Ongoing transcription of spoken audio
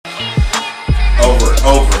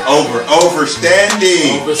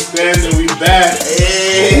Overstanding. Overstanding, we back.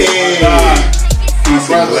 Hey. Oh my God. Peace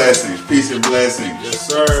and blessings. Peace and blessings. Yes,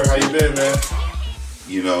 sir. How you been, man?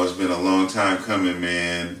 You know, it's been a long time coming,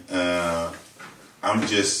 man. I'm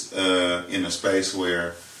just in a space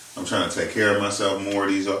where I'm trying to take care of myself more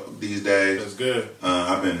these days. That's good.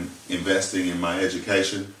 I've been investing in my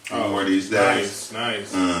education more these days.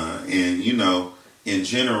 Nice. And, you know, in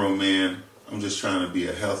general, man, I'm just trying to be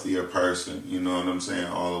a healthier person, you know what I'm saying,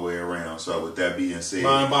 all the way around. So with that being said,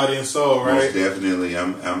 mind, body, and soul, right? Most definitely,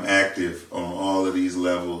 I'm active on all of these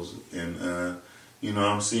levels, and you know,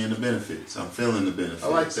 I'm seeing the benefits. I'm feeling the benefits. I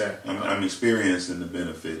like that. I'm experiencing the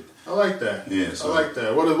benefit. I like that. Yeah, so, I like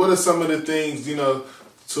that. What are some of the things, you know,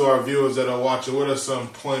 to our viewers that are watching? What are some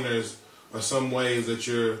pointers or some ways that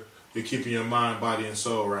you're keeping your mind, body, and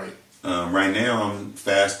soul right? Right now, I'm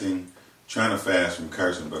fasting. Trying to fast from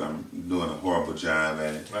cursing, but I'm doing a horrible job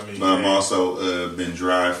at it. But I'm also been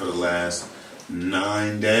dry for the last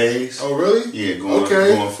 9 days. Oh, really? Yeah, going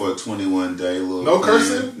for a 21-day little. No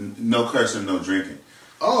cursing? No cursing, no drinking.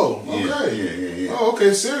 Oh, okay. Yeah. Oh,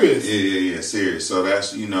 okay, serious. Yeah, serious. So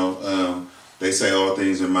that's, you know, they say all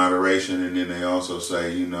things in moderation, and then they also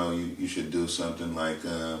say, you know, you should do something like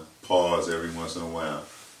pause every once in a while.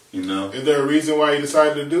 You know, is there a reason why you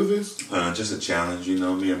decided to do this? Just a challenge. You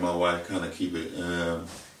know, me and my wife kind of keep it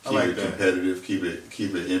competitive, keep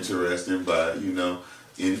it interesting by, you know,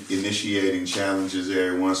 initiating challenges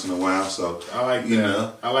every once in a while. So I like that. You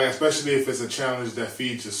know, I like, especially if it's a challenge that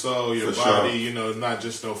feeds your soul, your body. Sure. You know, not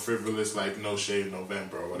just no frivolous like No Shave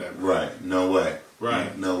November or whatever. Right. No way.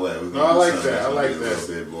 Right. No way. I like that. I like that. A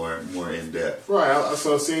little bit more in depth. Right.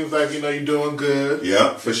 So it seems like, you know, you're doing good.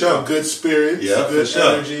 Yep, for sure. Good spirits. Yep, good for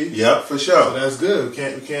sure. energy. Yep, for sure. So that's good.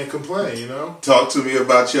 We can't complain. You know. Talk to me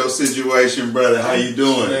about your situation, brother. How you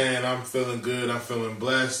doing? Man, I'm feeling good. I'm feeling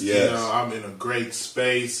blessed. Yes. You know, I'm in a great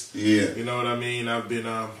space. Yeah. You know what I mean? I've been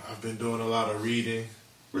doing a lot of reading.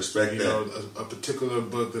 Respect that. You know, a particular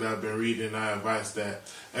book that I've been reading, I advise that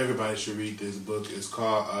everybody should read this book. It's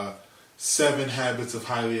called 7 Habits of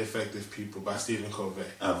Highly Effective People by Stephen Covey.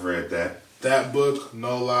 I've read that. That book,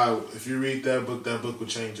 no lie, if you read that book will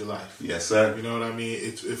change your life. Yes, sir. You know what I mean?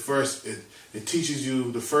 It teaches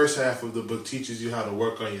you, the first half of the book teaches you how to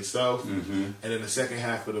work on yourself, and then the second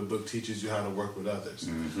half of the book teaches you how to work with others.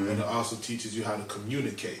 And it also teaches you how to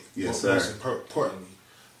communicate. Yes, sir. Most importantly.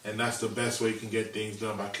 And that's the best way you can get things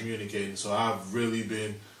done, by communicating. So I've really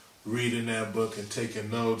been reading that book and taking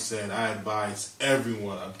notes, and I advise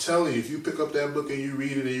everyone. I'm telling you, if you pick up that book and you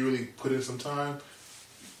read it and you really put in some time,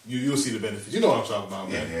 you'll see the benefits. You know what I'm talking about,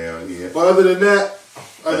 man. Yeah, hell yeah. But other than that,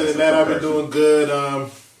 I've been doing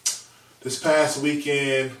good. This past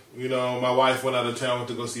weekend, you know, my wife went out of town, went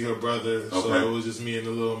to go see her brother, so it was just me and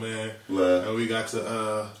the little man. Love. And we got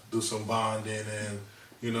to do some bonding, and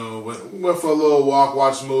you know, went for a little walk,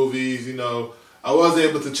 watch movies. You know, I was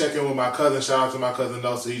able to check in with my cousin. Shout out to my cousin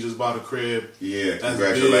Nelson. He just bought a crib. Yeah, that's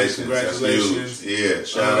congratulations. Big. Congratulations. That's huge. Yeah,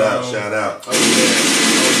 shout out.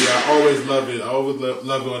 Oh yeah, I always love it. I always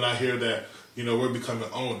love it when I hear that, you know, we're becoming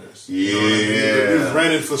owners. Yeah. You know what I mean? We've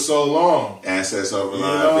rented for so long. Assets over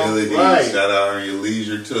liabilities. Right. Shout out on your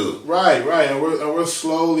leisure too. Right. And we're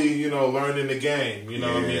slowly, you know, learning the game. You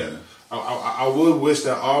know what I mean? I would wish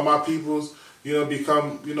that all my peoples, you know,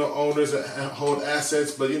 become, you know, owners and hold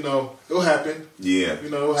assets, but you know, it'll happen. Yeah.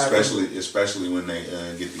 You know, it'll happen. Especially when they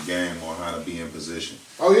get the game on how to be in position.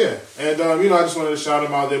 Oh yeah. And you know, I just wanted to shout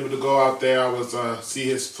him out. Able to go out there. I was see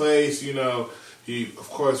his place, you know. He, of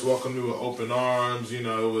course, welcomed me with open arms. You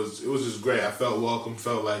know, it was just great. I felt welcome.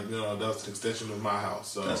 Felt like, you know, that was an extension of my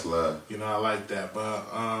house. So that's love. You know, I like that. But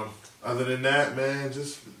other than that, man,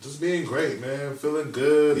 just being great, man. Feeling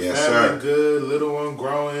good. Yes, family sir. good. Little one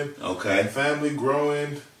growing. Okay. Family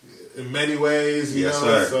growing in many ways. You know.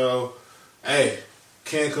 Sir. So, hey,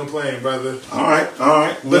 can't complain, brother. All right.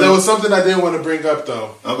 But there was something I did want to bring up,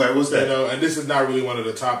 though. Okay, what's that? You know, and this is not really one of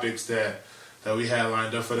the topics that we had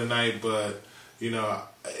lined up for tonight, but you know,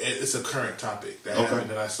 it's a current topic that happened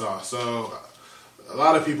that I saw. So, a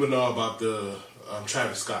lot of people know about the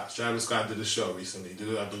Travis Scott. Travis Scott did a show recently.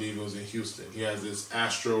 I believe it was in Houston. He has this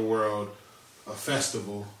Astro World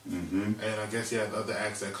festival, and I guess he has other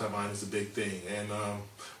acts that come on. It's a big thing. And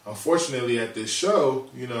unfortunately, at this show,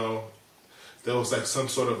 you know, there was like some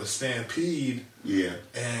sort of a stampede. Yeah.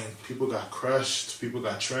 And people got crushed, people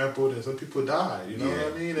got trampled, and some people died. You know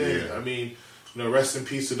what I mean? And I mean, you know, rest in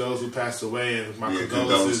peace to those who passed away, and my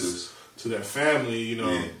condolences to their family. You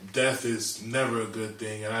know, death is never a good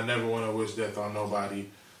thing, and I never want to wish death on nobody.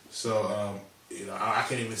 So, you know, I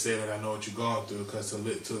can't even say that I know what you're going through, because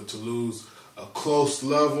to lose a close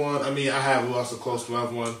loved one. I mean, I have lost a close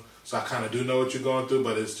loved one, so I kind of do know what you're going through.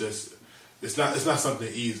 But it's not something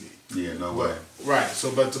easy. Yeah, no way. Right.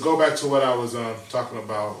 So, but to go back to what I was talking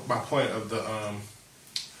about, my point of what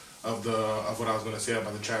I was going to say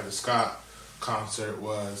about the Travis Scott concert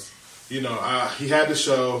was, he had the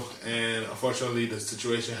show, and unfortunately the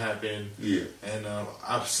situation happened. Yeah. And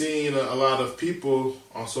I've seen a lot of people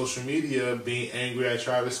on social media being angry at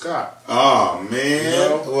Travis Scott. Oh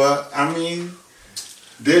man. Well, I mean,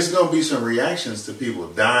 there's gonna be some reactions to people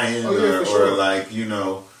dying, or like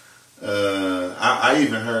I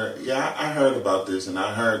even heard. Yeah, I heard about this, and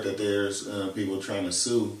I heard that there's people trying to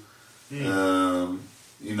sue.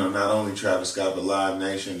 Not only Travis Scott but Live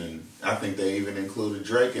Nation, and I think they even included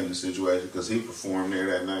Drake in the situation because he performed there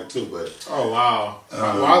that night too. But wow,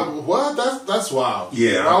 what? That's wild.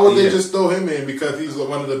 Yeah. Why would they just throw him in because he's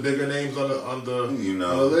one of the bigger names on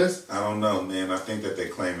the list? I don't know, man. I think that they're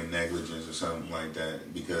claiming negligence or something like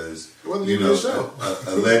that because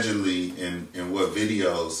allegedly, in what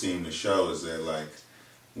videos seem to show is that like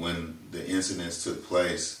when the incidents took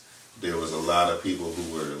place, there was a lot of people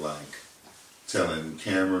who were like telling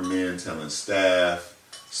cameramen, telling staff,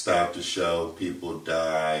 stop the show, people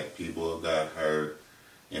died, people got hurt,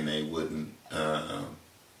 and they wouldn't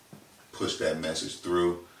push that message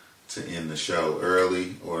through to end the show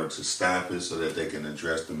early or to stop it so that they can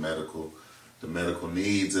address the medical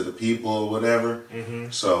needs of the people or whatever. Mm-hmm.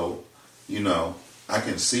 So, I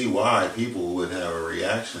can see why people would have a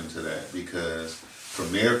reaction to that because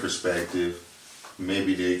from their perspective,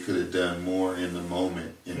 maybe they could have done more in the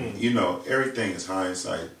moment. And, everything is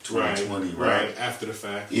hindsight 2020, right? After the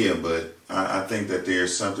fact. Yeah, but I think that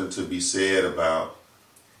there's something to be said about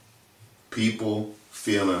people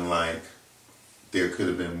feeling like there could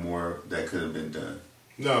have been more that could have been done.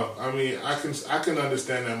 No, I mean, I can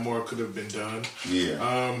understand that more could have been done.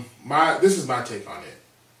 Yeah. This is my take on it,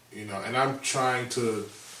 and I'm trying to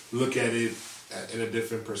look at it in a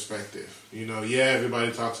different perspective.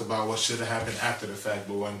 Everybody talks about what should have happened after the fact,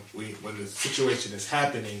 but when the situation is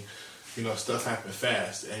happening, stuff happens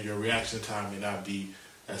fast, and your reaction time may not be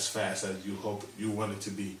as fast as you hope you want it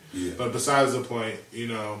to be. Yeah. But besides the point,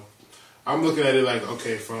 I'm looking at it like,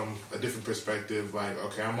 okay, from a different perspective, like,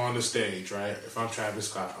 okay, I'm on the stage, right? If I'm Travis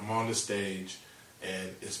Scott, I'm on the stage,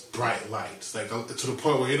 and it's bright lights, like to the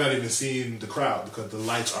point where you're not even seeing the crowd because the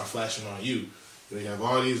lights are flashing on you. You have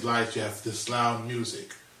all these lights, you have this loud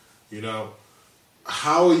music,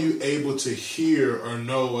 How are you able to hear or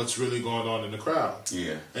know what's really going on in the crowd?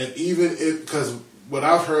 Yeah. And even because what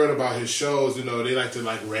I've heard about his shows, they like to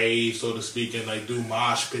like rave, so to speak, and like do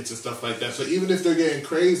mosh pits and stuff like that. So even if they're getting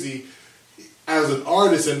crazy, as an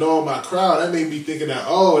artist and knowing my crowd, that made me thinking that,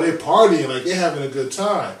 they're partying, like they're having a good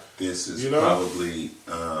time. This is probably,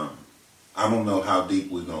 I don't know how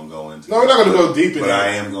deep we're going to go into. No, we're not going to go deep in But I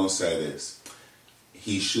am going to say this.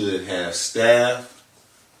 He should have staff.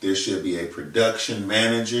 There should be a production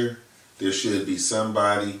manager. There should be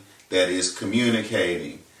somebody that is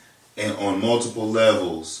communicating and on multiple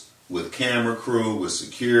levels with camera crew, with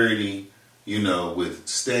security, with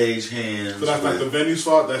stage hands. So that's not the venue's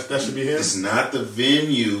fault? That should be him? It's not the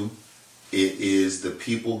venue. It is the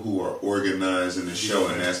people who are organizing the show,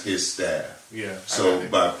 and that's his staff. Yeah. So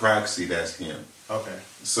by proxy, that's him. Okay.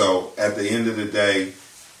 So at the end of the day,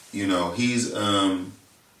 he's done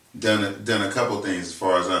a couple things as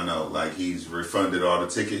far as I know. Like he's refunded all the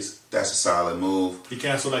tickets. That's a solid move. He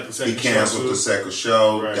canceled the second show. He canceled the second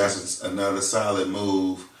show. Right. That's another solid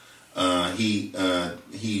move. He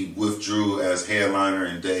withdrew as headliner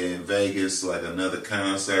in Vegas, like another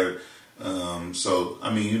concert. So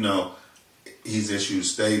I mean, he's issued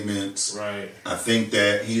statements. Right. I think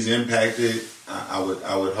that he's impacted. I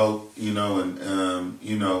would hope,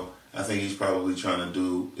 I think he's probably trying to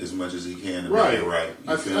do as much as he can to make it right.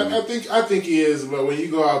 I think he is, but when you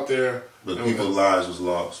go out there, but people's lives was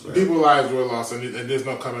lost. Right? People's lives were lost, and there's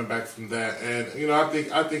no coming back from that. And I'm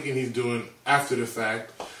thinking he's doing after the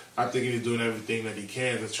fact. I'm thinking he's doing everything that he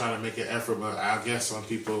can to try to make an effort. But I guess some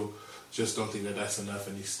people just don't think that that's enough,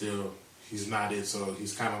 and he's not it. So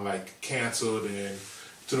he's kind of like canceled, and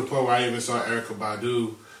to the point where I even saw Erykah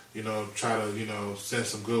Badu, try to, send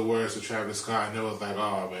some good words to Travis Scott, and it was like,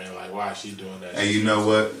 oh man, like why is she doing that? And you know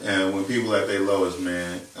what? And when people at their lowest,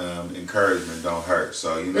 man, encouragement don't hurt.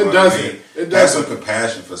 So it doesn't. Have some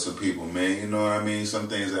compassion for some people, man. You know what I mean? Some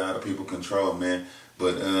things are out of people's control, man.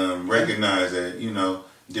 But recognize that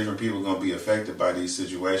different people are gonna be affected by these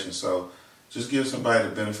situations. So just give somebody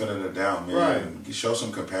the benefit of the doubt, man. Right. And show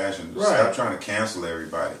some compassion. Right. Stop trying to cancel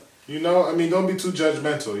everybody. Don't be too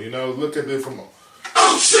judgmental. Look at it from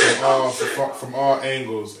all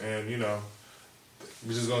angles, and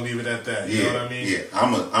We're just gonna leave it at that. You know what I mean? Yeah.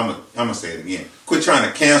 I'm gonna say it again. Quit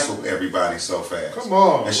trying to cancel everybody so fast. Come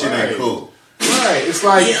on, that shit ain't cool. Right. It's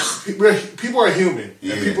like people are human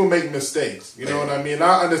and people make mistakes. You know what I mean?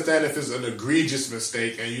 I understand if it's an egregious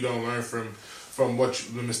mistake and you don't learn from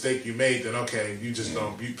the mistake you made, then okay, you just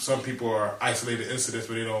don't. Some people are isolated incidents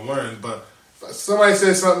where they don't learn. But if somebody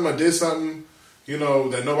said something or did something, you know,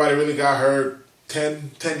 that nobody really got hurt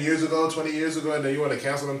 10 years ago, 20 years ago, and then you want to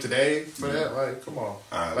cancel them today for that? Like, come on.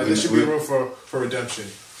 Like, there should be room for redemption.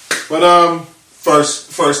 But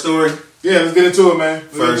first story. Yeah, let's get into it, man.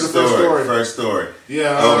 First story.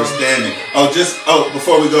 Yeah. Overstanding.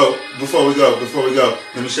 Before we go,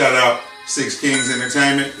 let me shout out Six Kings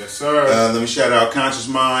Entertainment. Yes, sir. Let me shout out Conscious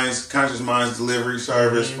Minds delivery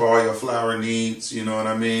service for all your flower needs. You know what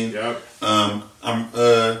I mean? Yep. I'm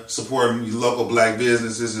supporting local black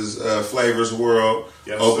businesses. This is Flavors World,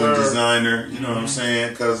 yes, Open sir. Designer. You know what I'm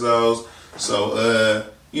saying? Cause those. So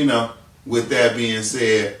you know, with that being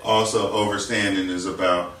said, also overstanding is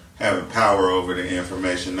about having power over the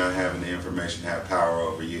information, not having the information have power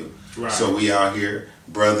over you. Right. So we out here,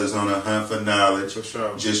 brothers on a hunt for knowledge, for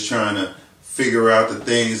sure. Just trying to figure out the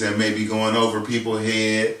things that may be going over people's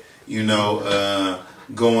head, you know,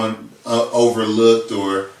 going overlooked,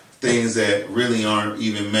 or things that really aren't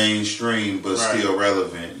even mainstream but still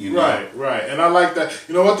relevant, you know? Right. And I like that.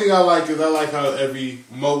 You know, one thing I like is I like how I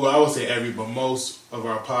would say but most of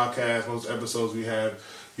our podcasts, most episodes we have,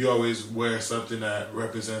 you always wear something that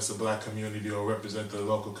represents the black community or represent the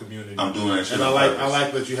local community. I'm doing that shit. And I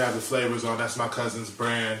like that you have the flavors on. That's my cousin's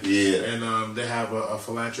brand. Yeah. And they have a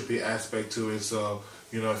philanthropy aspect to it. So,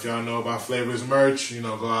 you know, if y'all know about Flavors merch, you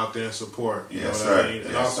know, go out there and support. You know what I mean?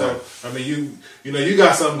 And also, I mean, you know, you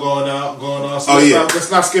got something going on. So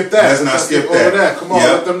let's not skip that. Let's not skip that. Come on,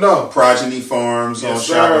 let them know. Progeny Farms on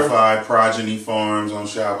sir. Shopify. Progeny Farms on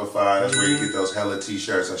Shopify. That's where you get those hella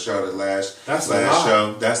t-shirts. I showed it last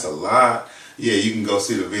show. That's a lot. Yeah, you can go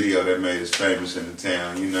see the video that made us famous in the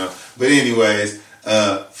town, you know. But anyways,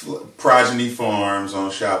 Progeny Farms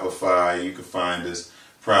on Shopify. You can find us.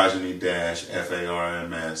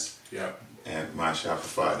 Progeny-FARMS at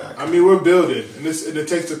myshopify.com. I mean, we're building, and it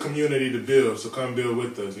takes a community to build, so come build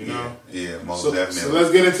with us, you know? Yeah, most definitely. So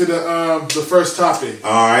let's get into the first topic.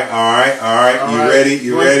 All right. You ready?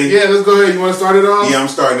 You ready? Yeah, let's go ahead. You want to start it off? Yeah, I'm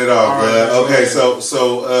starting it off. Right, okay, so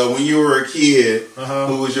when you were a kid,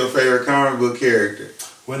 who was your favorite comic book character?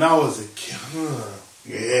 When I was a kid,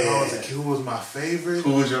 who was my favorite?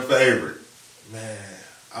 Who was your favorite? Man,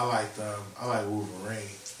 I like Wolverine.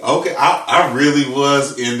 Okay, I really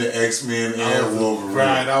was into X-Men and Wolverine.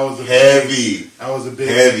 Right, I was a big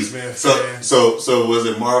X-Men fan. So was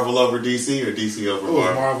it Marvel over DC or DC over Marvel? It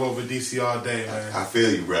was Marvel over DC all day, man. I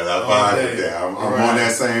feel you, brother. I vibe with that. I'm on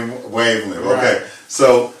that same wavelength. Right. Okay,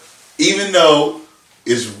 so even though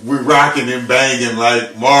we're rocking and banging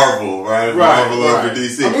like Marvel, right? Marvel over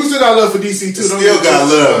DC. I mean, we still got love for DC too. Still got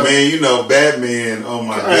love, man. You know, Batman. Oh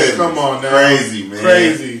my goodness, come on now, crazy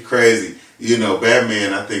man, crazy. You know,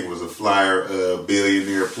 Batman, I think, was a flyer,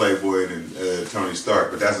 billionaire, playboy, and Tony Stark,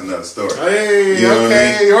 but that's another story. Hey, you know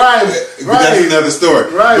okay, I mean? right. But that's another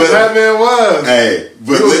story. Right, but, Batman was. Hey,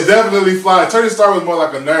 but he was definitely fly. Tony Stark was more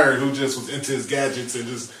like a nerd who just was into his gadgets and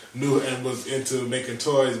just knew and was into making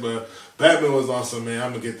toys, but Batman was awesome, man.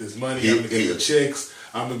 I'm gonna get this money. I'm gonna get the chicks.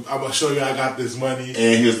 I'm gonna show you I got this money.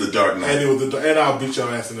 And here's the Dark Knight. And I'll beat your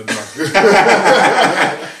ass in the dark.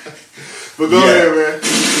 But go ahead, man.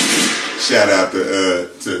 Shout out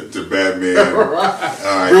to Batman.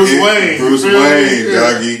 Right. Bruce Wayne,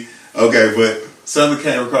 doggy. Okay, but something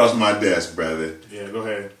came across my desk, brother. Yeah, go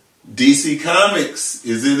ahead. DC Comics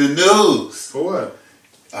is in the news. For what?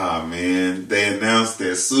 Ah, man, they announced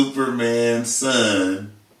that Superman's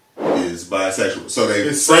son is bisexual. So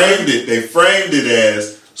they framed it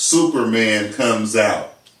as Superman comes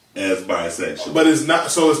out as bisexual. But it's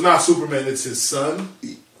not. So it's not Superman. It's his son.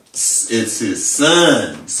 It's his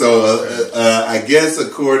son. So I guess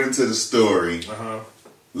according to the story,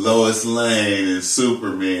 Lois Lane and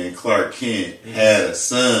Superman, Clark Kent, had a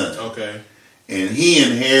son. Okay. And he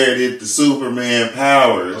inherited the Superman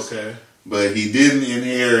powers. Okay. But he didn't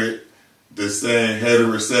inherit the same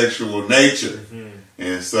heterosexual nature. Mm-hmm.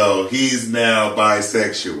 And so he's now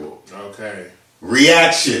bisexual. Okay.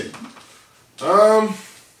 Reaction.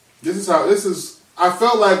 This is I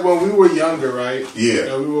felt like when we were younger, right? Yeah. You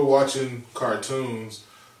know, we were watching cartoons.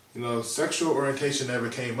 You know, sexual orientation never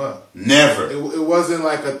came up. Never. It wasn't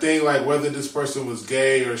like a thing like whether this person was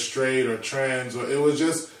gay or straight or trans. Or it was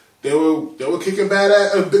just they were kicking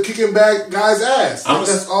bad guys' ass.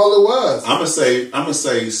 That's all it was. I'm gonna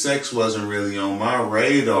say sex wasn't really on my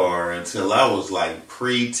radar until I was like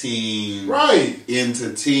preteen, right,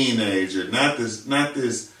 into teenager. Not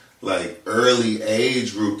this like early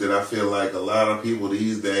age group that I feel like a lot of people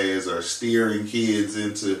these days are steering kids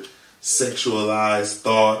into sexualized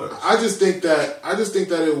thought. I just think that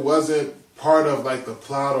it wasn't part of like the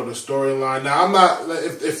plot or the storyline. Now I'm not,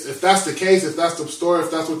 if that's the case, if that's the story, if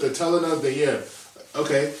that's what they're telling us, then yeah,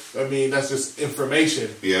 okay. I mean, that's just information.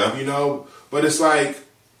 Yeah. You know, but it's like,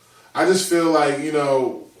 I just feel like, you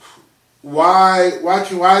know, why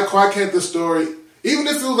can't the story, even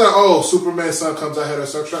if it was like, oh, Superman's son comes out here to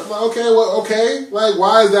sex trap, like, okay, like,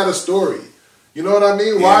 why is that a story? You know what I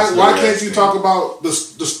mean? Why can't you talk about the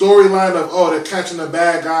storyline of, oh, they're catching a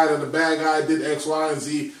bad guy and the bad guy did X, Y, and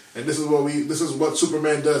Z, and this is what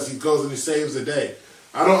Superman does. He goes and he saves the day.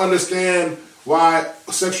 I don't understand why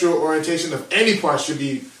sexual orientation of anybody should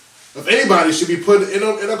be put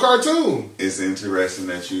in a cartoon. It's interesting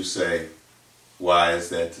that you say, why is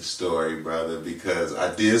that the story, brother? Because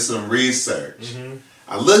I did some research. Mm-hmm.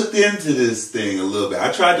 I looked into this thing a little bit.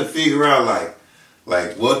 I tried to figure out like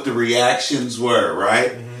what the reactions were,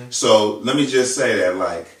 right? Mm-hmm. So let me just say that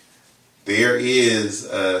like there is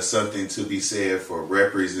something to be said for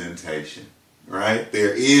representation, right?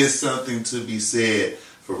 There is something to be said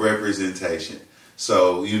for representation.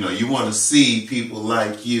 So, you know, you want to see people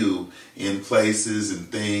like you in places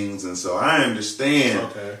and things. And so I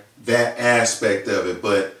understand that aspect of it,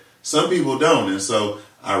 but some people don't. And so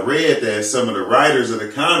I read that some of the writers of the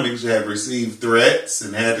comics have received threats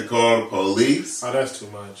and had to call the police. Oh, that's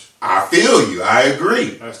too much. I feel you. I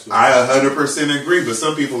agree. That's too much. I 100% agree. But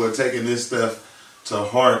some people are taking this stuff to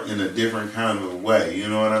heart in a different kind of way. You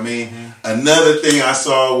know what I mean? Mm-hmm. Another thing I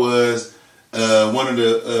saw was one of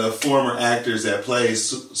the former actors that plays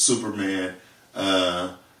Superman,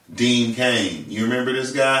 Dean Cain. You remember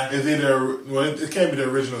this guy? It can't be the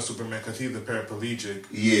original Superman because he's the paraplegic.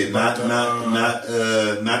 Yeah, not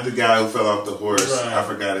the guy who fell off the horse. Right. I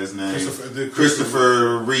forgot his name.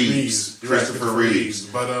 Christopher Reeves. Christopher Reeves.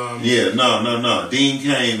 But no. Dean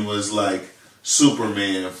Cain was like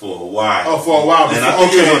Superman for a while. Oh, for a while. And I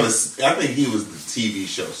think he was the TV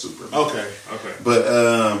show Superman. Okay.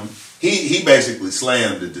 But he basically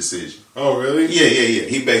slammed the decision. Oh, really? Yeah.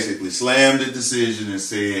 He basically slammed the decision and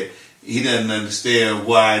said he doesn't understand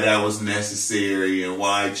why that was necessary and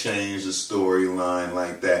why change the storyline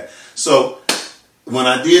like that. So when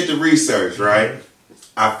I did the research, right,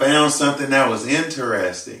 I found something that was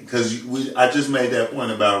interesting because I just made that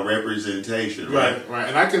point about representation, right? Right.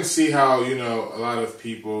 And I can see how, you know, a lot of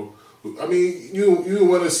people, I mean, you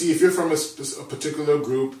want to see, if you're from a particular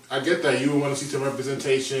group, I get that you want to see some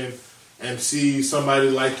representation and see somebody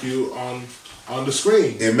like you on the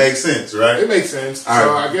screen. It makes sense, right? It makes sense.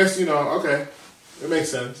 I guess, you know, okay. It makes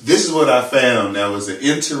sense. This is what I found. That was an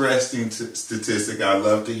interesting statistic. I'd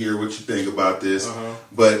love to hear what you think about this. Uh-huh.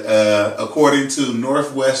 But according to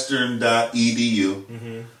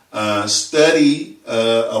northwestern.edu, study,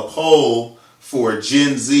 a poll for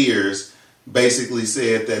Gen Zers basically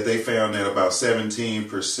said that they found that about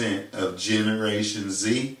 17% of Generation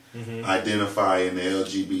Z identify in the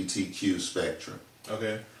LGBTQ spectrum.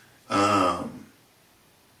 Okay.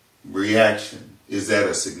 Reaction. Is that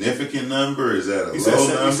a significant number? Is that a low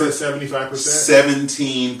number? You said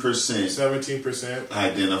 75%? 17%. 17%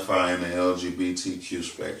 identify in the LGBTQ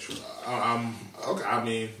spectrum. Okay. I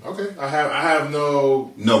mean, okay. I have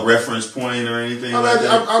no reference point or anything like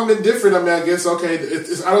that. I'm indifferent. I mean, I guess okay.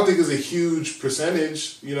 I don't think it's a huge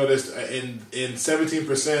percentage. You know, there's in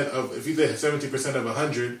 17% of, if you say 17% of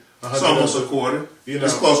 100. It's almost a quarter. You know,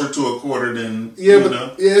 it's closer to a quarter than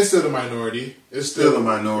it's still the minority. It's still the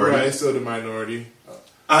minority, right? It's still the minority.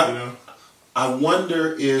 I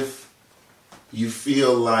wonder if you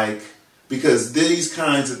feel like, because these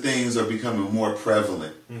kinds of things are becoming more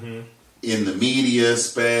prevalent in the media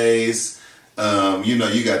space. You know,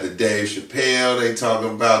 you got the Dave Chappelle. They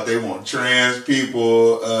talking about they want trans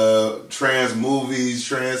people, trans movies,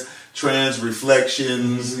 trans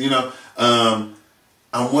reflections. You know.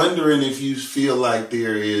 I'm wondering if you feel like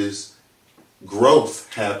there is growth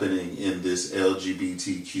happening in this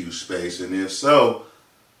LGBTQ space, and if so,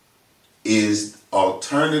 is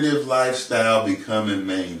alternative lifestyle becoming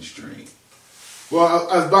mainstream? Well,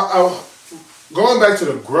 going back to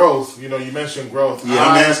the growth, you know, you mentioned growth. Yeah,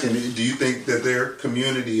 I'm asking, do you think that their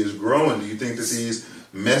community is growing? Do you think that these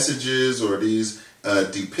messages or these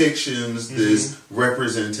depictions, this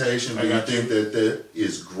representation, do you think that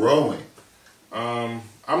is growing?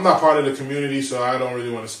 I'm not part of the community, so I don't really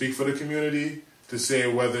want to speak for the community to say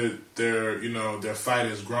whether their fight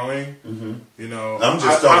is growing. Mm-hmm. You know, I'm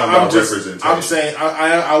just talking about representation. I'm saying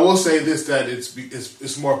I will say this, that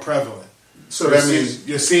it's more prevalent. So that means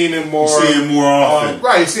you're seeing it more. You're seeing more often,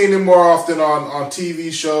 right? You're seeing it more often on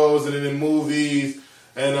TV shows and in movies.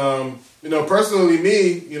 And personally,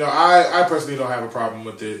 me, I personally don't have a problem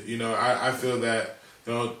with it. I feel that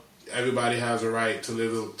everybody has a right to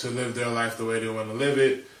live their life the way they want to live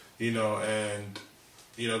it. And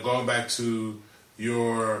going back to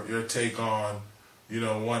your take on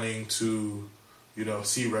wanting to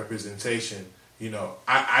see representation.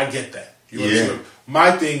 I get that.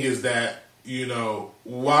 My thing is that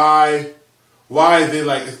why is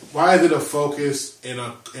it a focus in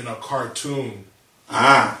a cartoon?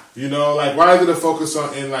 Why is it a focus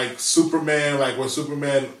in like Superman? Like with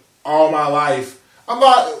Superman, all my life, I'm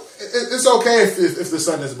not. It's okay if the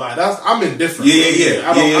sun is by. I'm indifferent.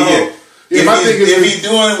 My thing is if he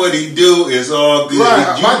doing what he do is all good.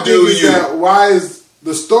 Right. My thing is that why is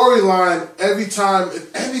the storyline every time in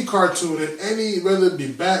any cartoon, whether it be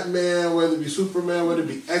Batman, whether it be Superman, whether it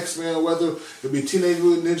be X-Men, whether it be Teenage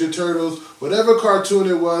Mutant Ninja Turtles, whatever cartoon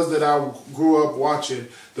it was that I grew up watching,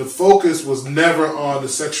 the focus was never on the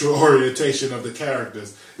sexual orientation of the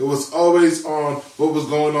characters. It was always on what was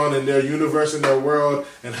going on in their universe, in their world,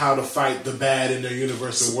 and how to fight the bad in their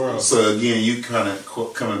universe and world. So again, you kind of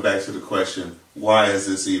coming back to the question, why is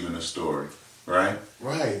this even a story, right?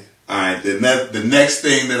 Right. All right, the next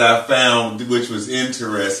thing that I found, which was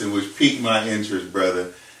interesting, which piqued my interest,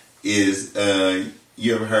 brother, is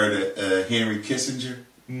you ever heard of Henry Kissinger?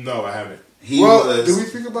 No, I haven't. Did we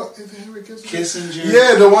speak about Henry Kissinger? Kissinger?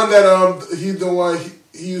 Yeah, the one that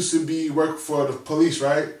he used to work for the police,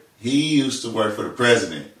 right? He used to work for the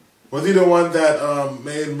president. Was he the one that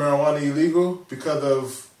made marijuana illegal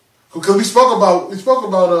because we spoke about a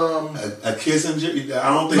Kissinger? I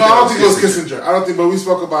don't think it was Kissinger. I don't think, but we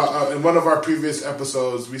spoke about in one of our previous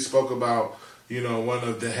episodes. We spoke about one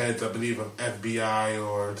of the heads, I believe, of FBI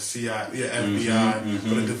or the CIA, FBI,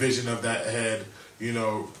 but a division of that head,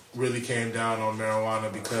 really came down on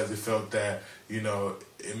marijuana because it felt that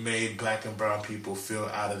it made black and brown people feel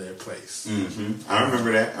out of their place. Mm-hmm. I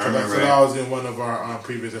remember that. That was in one of our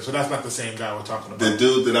previous episodes. So that's not the same guy we're talking about. The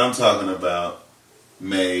dude that I'm talking about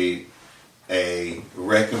made a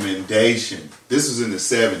recommendation. This was in the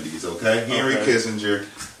 70s, okay? Henry Kissinger,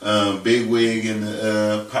 big wig in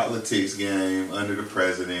the politics game under the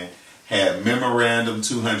president, had Memorandum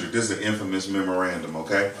 200. This is an infamous memorandum,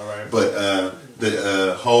 okay? All right. But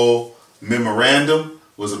the whole memorandum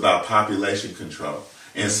was about population control.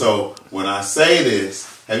 And so when I say this,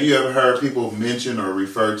 have you ever heard people mention or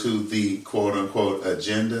refer to the quote-unquote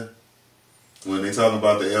agenda? When they talk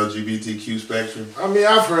about the LGBTQ spectrum? I mean,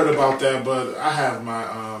 I've heard about that, but I have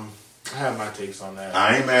my takes on that.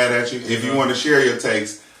 I ain't mad at you. If you want to share your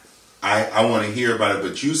takes, I want to hear about it.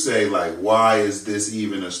 But you say, like, why is this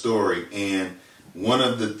even a story? And one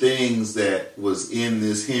of the things that was in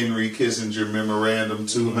this Henry Kissinger Memorandum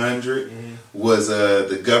 200 was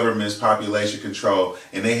the government's population control.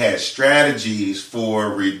 And they had strategies for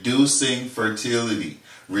reducing fertility,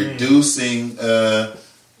 reducing...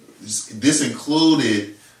 This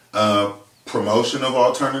included promotion of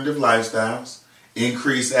alternative lifestyles,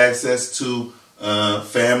 increased access to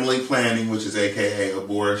family planning, which is AKA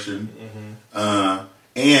abortion,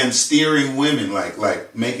 and steering women,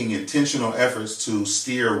 like making intentional efforts to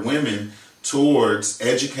steer women towards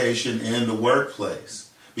education and the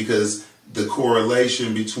workplace, because the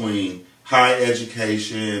correlation between high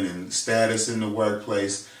education and status in the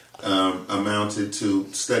workplace amounted to,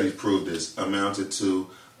 studies prove this, amounted to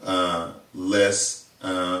less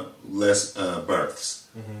births.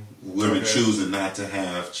 Women choosing not to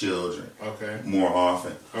have children more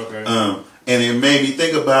often. And it made me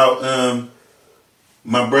think about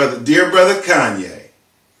my dear brother Kanye.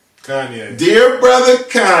 Dear brother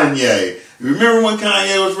Kanye. Remember when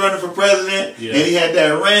Kanye was running for president and he had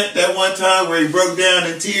that rant that one time where he broke down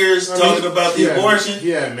in tears talking about the abortion? He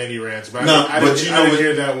had many rants, but I didn't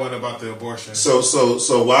hear that one about the abortion. So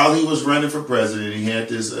while he was running for president, he had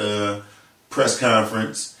this press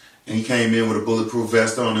conference and he came in with a bulletproof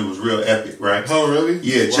vest on. It was real epic, right? Oh, really?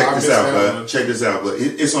 Yeah, check this out, bud. Check this out, but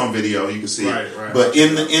it's on video. You can see it. Right. But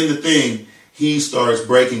in the thing, he starts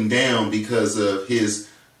breaking down because of his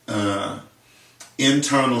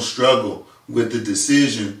internal struggle with the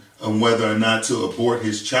decision on whether or not to abort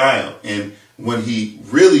his child. And what he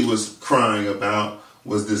really was crying about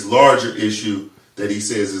was this larger issue that he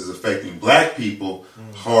says is affecting black people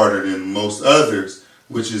harder than most others,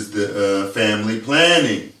 which is the family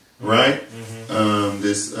planning, right?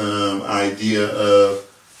 This idea of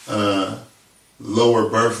lower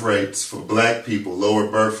birth rates for black people, lower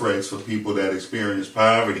birth rates for people that experience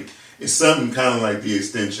poverty. It's something kind of like the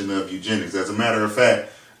extension of eugenics. As a matter of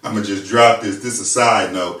fact, I'm going to just drop this. This is a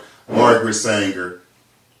side note. Margaret Sanger,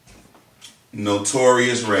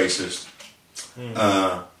 notorious racist.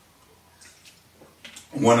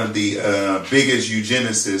 One of the biggest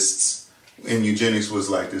eugenicists in eugenics was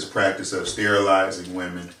like this practice of sterilizing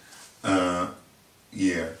women.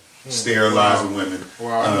 Sterilizing women.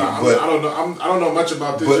 Wow, I don't know much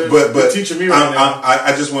about this. But you're teaching me right now.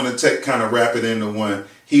 I just want to kind of wrap it into one.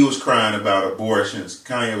 He was crying about abortions.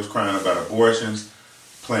 Kanye was crying about abortions.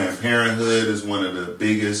 Planned Parenthood is one of the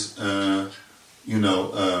biggest,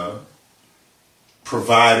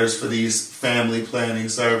 providers for these family planning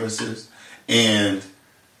services. And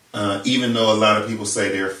even though a lot of people say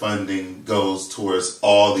their funding goes towards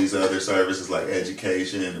all these other services like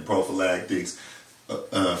education and prophylactics,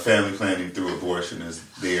 family planning through abortion is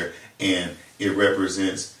there, and it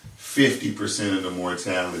represents 50% of the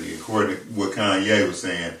mortality, according to what Kanye was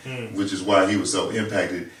saying, which is why he was so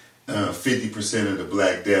impacted. 50% of the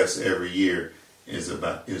black deaths every year is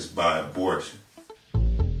by abortion. I'm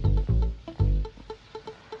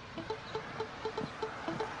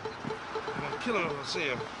killing him, I see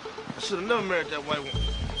him. I should have never married that white woman.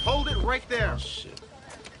 Hold it right there. Oh, shit.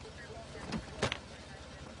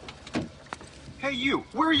 Hey, you.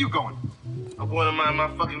 Where are you going? I'm going to mind my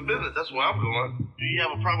fucking business. That's where I'm going. Do you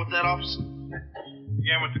have a problem with that, officer?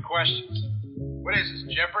 Again with the questions. What is this,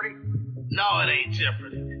 Jeopardy? No, it ain't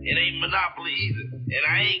Jeopardy. It ain't Monopoly either. And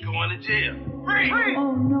I ain't going to jail. Free!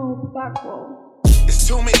 Oh no, Backwell. It's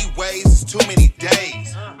too many ways, it's too many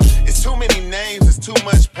days. It's too many names, it's too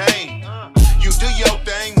much pain. You do your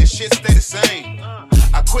thing, the shit stay the same.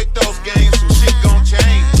 I quit those games, some shit gon'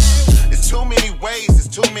 change. It's too many ways, it's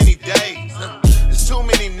too many days. It's too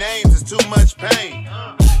many names, it's too much pain.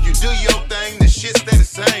 You do your thing, the shit stay the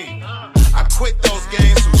same. I quit those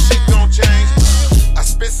games, some shit gon' change. I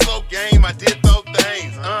spit slow game, I did those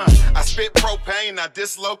things. I spit propane, I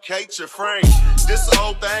dislocate your frame. This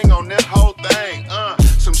whole thing on this whole thing.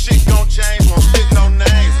 Some shit gon' change, won't spit no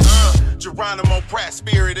names. Geronimo Pratt,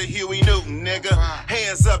 spirit of Huey Newton, nigga.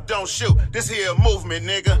 Hands up, don't shoot. This here a movement,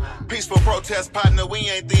 nigga. Peaceful protest partner, we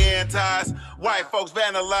ain't the antis. White folks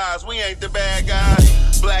vandalize, we ain't the bad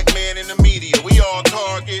guys. Black man in the media, we all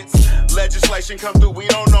targets. Legislation come through, we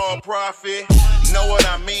don't all profit. Know what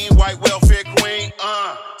I mean? White welfare queen.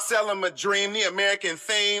 Sell 'em a dream, the American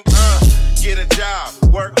theme. Get a job,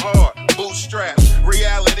 work hard, bootstraps.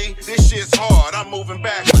 Reality, this shit's hard, I'm moving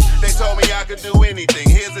backwards. They told me I could do anything,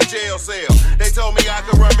 here's a jail cell. They told me I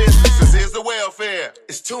could run businesses, here's the welfare.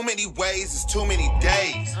 It's too many ways, it's too many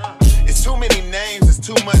days. It's too many names, it's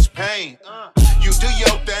too much pain. You do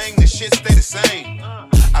your thing, the shit stay the same.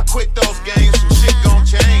 I quit those games, some shit gon'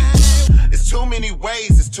 change. It's too many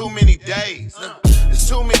ways, it's too many days. It's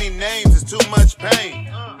too many names, it's too much pain.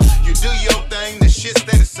 You do your thing, the shit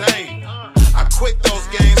stay the same. I quit those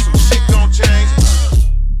games, some shit gon' change.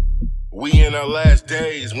 We in our last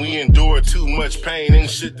days, we endure too much pain, ain't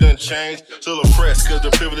shit done changed. Still oppressed, cause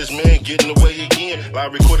the privileged man getting away again.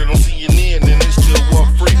 Live recorded on CNN, and they still walk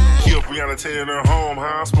free. Kill Breonna Taylor in her home,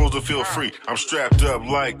 how I'm supposed to feel free? I'm strapped up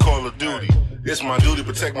like Call of Duty. It's my duty to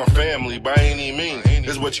protect my family by any means.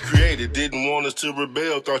 It's what you created, didn't want us to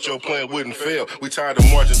rebel, thought your plan wouldn't fail. We tired of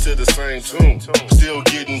marching to the same tune. Still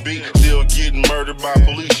getting beat, still getting murdered by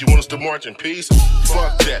police. You want us to march in peace?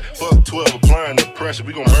 Fuck that, fuck 12, applying the pressure.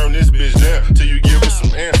 We gon' burn this bitch down till you give us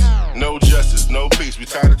some answers. No justice, no peace, we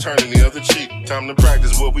tired of turning the other cheek. Time to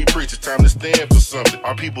practice what we preach, it's time to stand for something.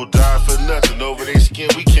 Our people die for nothing, over their skin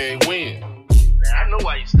we can't win. I know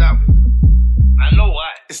why you stopped it. I know why.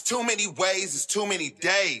 It's too many ways, it's too many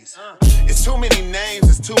days. It's too many names,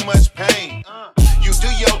 it's too much pain. You do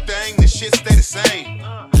your thing, the shit stay the same.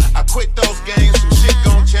 I quit those games, some shit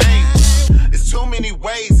gon' change. It's too many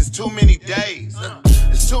ways, it's too many days.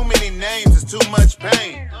 It's too many names, it's too much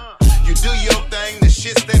pain. You do your thing, the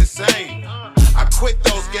shit stay the same. I quit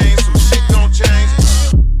those games, some shit gon' change.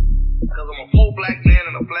 Cause I'm a poor black man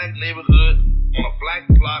in a black neighborhood, on a black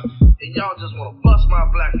block, and y'all just wanna bust my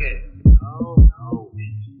black ass. No.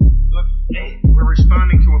 Look, hey, we're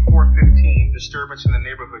responding to a 415 disturbance in the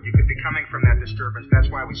neighborhood. You could be coming from that disturbance. That's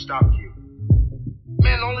why we stopped you.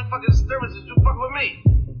 Man, the only fucking disturbance is you fuck with me.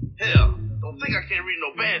 Hell, don't think I can't read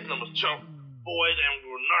no badge numbers, chump. Boy, damn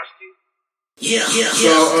Grunarski.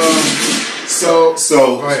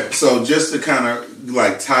 So just to kind of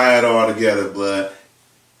like tie it all together, Blood,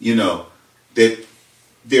 you know, that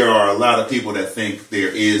there are a lot of people that think there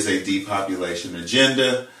is a depopulation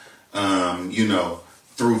agenda, you know,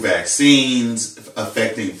 through vaccines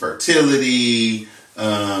affecting fertility,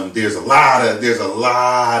 There's a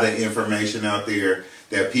lot of information out there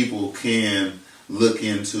that people can look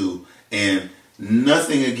into, and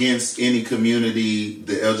nothing against any community,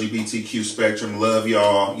 the LGBTQ spectrum. Love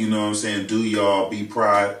y'all, you know what I'm saying? Do y'all, be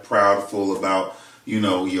proudful about,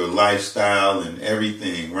 your lifestyle and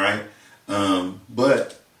everything, right?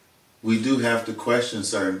 But we do have to question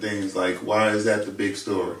certain things, like, why is that the big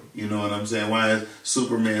story? You know what I'm saying? Why is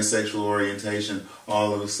Superman's sexual orientation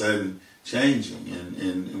all of a sudden changing,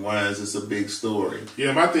 and why is this a big story?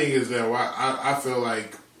 Yeah, my thing is that I feel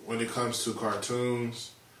like when it comes to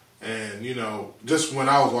cartoons, and just when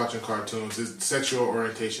I was watching cartoons, sexual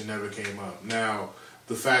orientation never came up. Now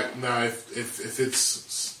if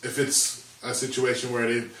it's a situation where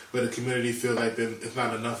the community feels like it's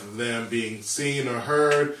not enough of them being seen or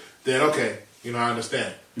heard, then okay, I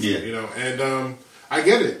understand. Yeah, and I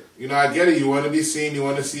get it. I get it. You want to be seen. You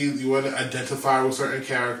want to identify with certain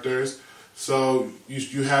characters. So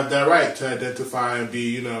you have that right to identify and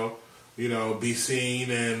be, be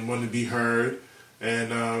seen and want to be heard.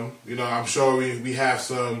 And, I'm sure we have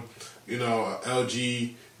some,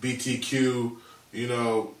 LGBTQ,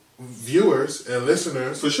 viewers and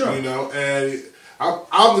listeners. For sure. And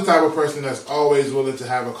I'm the type of person that's always willing to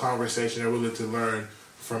have a conversation and willing to learn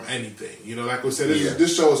from anything. Like we said,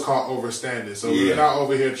 this show is called Overstanding. So we're not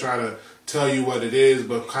over here trying to tell you what it is,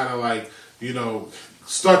 but kind of like,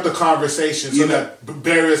 start the conversation so that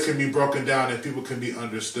barriers can be broken down and people can be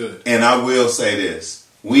understood. And I will say this.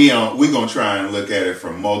 We're going to try and look at it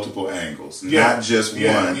from multiple angles, not just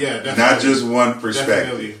one. Yeah, not just one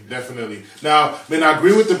perspective. Definitely. Now, I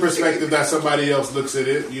agree with the perspective that somebody else looks at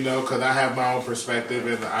it, because I have my own perspective,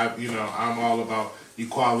 and I'm all about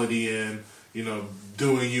equality and,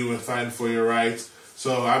 doing you and fighting for your rights.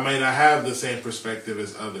 So I may not have the same perspective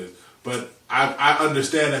as others, but I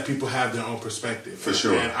understand that people have their own perspective. For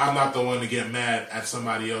sure. And I'm not the one to get mad at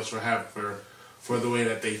somebody else for the way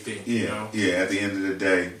that they think. Yeah. Yeah, at the end of the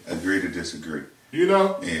day, agree to disagree.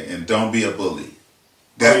 Yeah, and don't be a bully.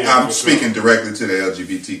 I'm speaking directly to the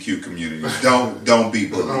LGBTQ community. Don't be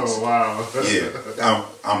bullies. Oh wow. Yeah.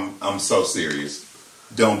 I'm so serious.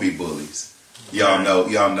 Don't be bullies. Y'all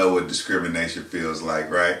know what discrimination feels like,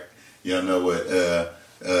 right? Y'all know what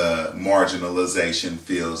marginalization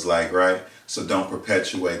feels like, right? So don't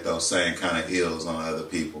perpetuate those same kind of ills on other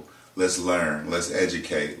people. Let's learn. Let's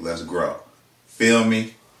educate. Let's grow. Feel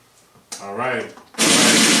me? All right.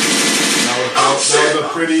 That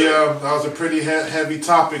was a pretty heavy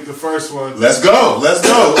topic. The first one. Let's go. What's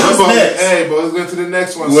next? Hey, but let's go to the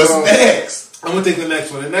next one. What's next? I'm gonna take the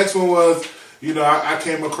next one. The next one was, I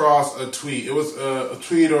came across a tweet. It was a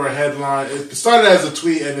tweet or a headline. It started as a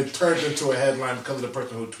tweet and it turned into a headline because of the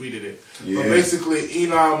person who tweeted it. Yeah. But basically,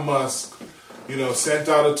 Elon Musk, sent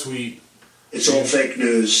out a tweet. It's all fake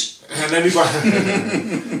news. And anybody,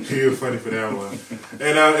 you're funny for that one.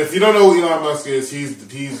 And if you don't know who Elon Musk is,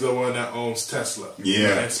 he's the one that owns Tesla.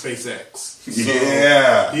 Yeah. And SpaceX. So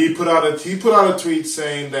yeah. He put out a tweet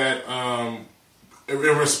saying that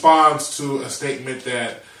in response to a statement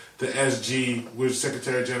that the SG, which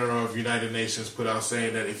Secretary General of United Nations, put out,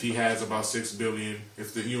 saying that if he has about $6 billion,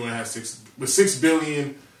 if the UN has $6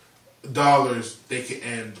 billion, they can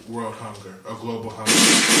end world hunger or global hunger.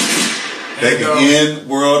 They can end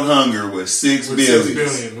world hunger with $6 billion. $6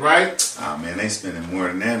 billion, right? Oh man, they spending more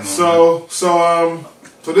than that. So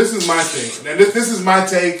this is my thing, and this is my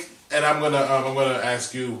take, and I'm gonna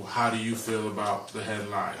ask you, how do you feel about the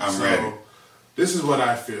headline? I'm ready. This is what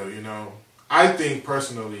I feel. I think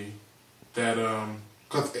personally that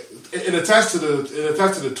because it attached to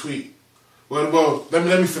the tweet. Well,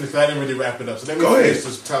 let me finish. I didn't really wrap it up. So let me finish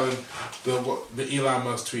just telling the Elon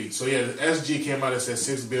Musk tweet. So yeah, the SG came out and said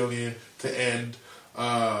 $6 billion to end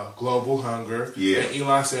global hunger. Yeah. And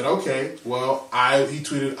Elon said, okay, well, he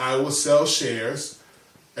tweeted, I will sell shares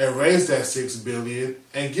and raise that $6 billion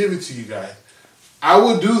and give it to you guys. I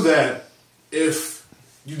would do that if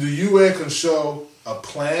the UN can show a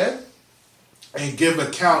plan and give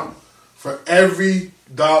account for every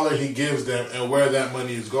dollar he gives them and where that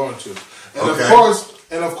money is going to. And of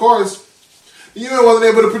course, the UN wasn't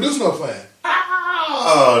able to produce no plan.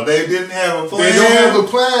 Oh, they didn't have a plan. They don't have a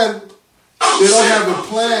plan. They don't have a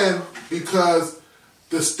plan because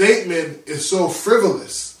the statement is so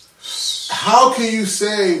frivolous. How can you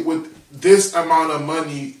say with this amount of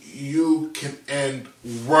money you can end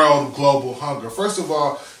world global hunger? First of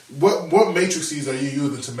all, what matrices are you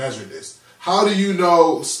using to measure this? How do you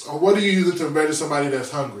know? What are you using to measure somebody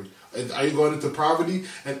that's hungry? Are you going into poverty?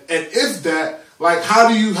 And if that, like, how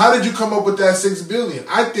did you come up with that $6 billion?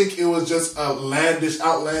 I think it was just a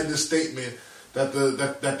outlandish statement that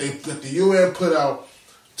the UN put out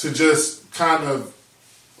to just kind of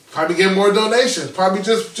Probably get more donations. Probably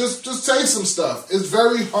just say some stuff. It's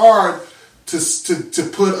very hard to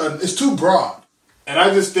put it's too broad. And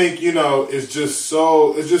I just think, it's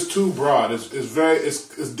just too broad.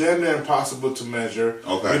 It's damn near impossible to measure.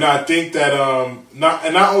 Okay. I think that not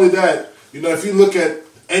only that, if you look at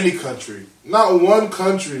any country, not one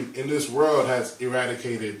country in this world has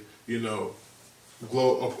eradicated,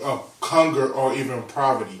 hunger or even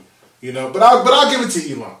poverty. But I'll give it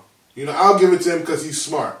to Elon. I'll give it to him because he's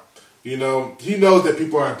smart. He knows that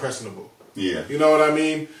people are impressionable. Yeah. You know what I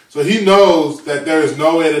mean? So he knows that there is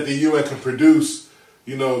no way that the UN can produce,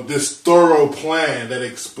 this thorough plan that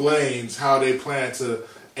explains how they plan to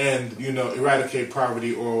end, eradicate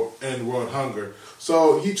poverty or end world hunger.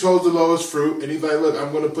 So he chose the lowest fruit, and he's like, look,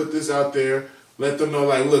 I'm going to put this out there. Let them know,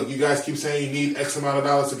 like, look, you guys keep saying you need X amount of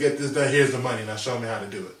dollars to get this done. Here's the money. Now show me how to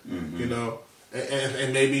do it.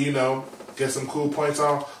 And maybe, get some cool points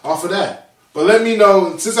off of that. But let me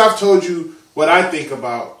know, since I've told you what I think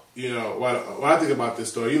about, what I think about this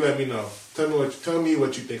story, you let me know. Tell me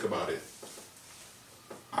what you think about it.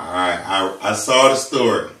 All right. I saw the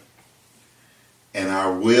story. And I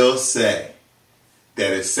will say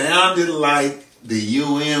that it sounded like the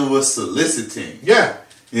UN was soliciting. Yeah.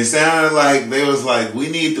 It sounded like they was like, we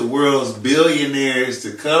need the world's billionaires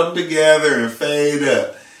to come together and fade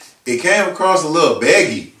up. It came across a little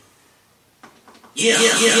beggy. Yeah.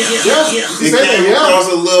 It came across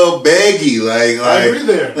a little beggy, I agree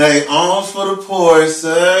there. Like alms for the poor,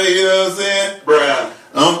 sir. You know what I'm saying, Bruh.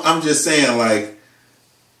 I'm just saying, like,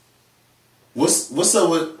 what's up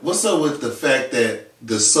with the fact that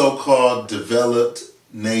the so-called developed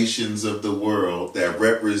nations of the world that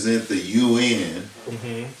represent the UN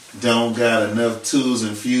don't got enough tools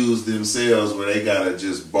and fuse themselves where they gotta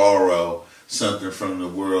just borrow something from the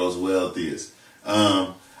world's wealthiest.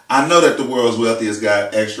 I know that the world's wealthiest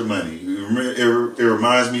got extra money. It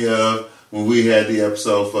reminds me of when we had the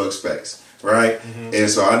episode Fuck Space, right? And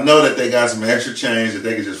so I know that they got some extra change that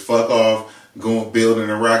they could just fuck off, going building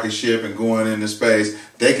a rocket ship and going into space.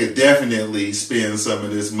 They could definitely spend some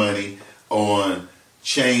of this money on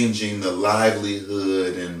changing the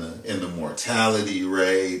livelihood and the mortality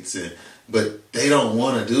rates, but they don't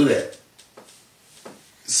want to do that.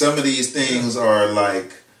 Some of these things are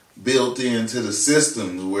like built into the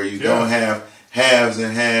systems where you don't have haves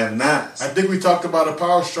and have-nots. I think we talked about a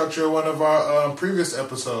power structure in one of our previous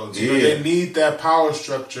episodes. They need that power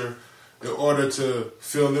structure in order to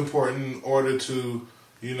feel important, in order to,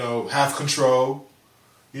 have control.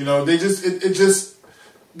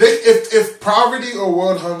 If poverty or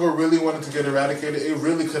world hunger really wanted to get eradicated, it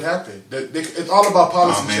really could happen. It's all about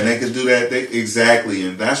policy change. They could do that. Exactly,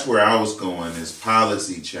 and that's where I was going, is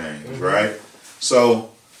policy change, right?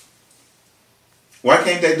 So why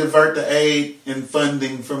can't they divert the aid and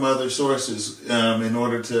funding from other sources in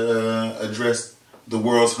order to address the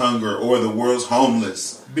world's hunger or the world's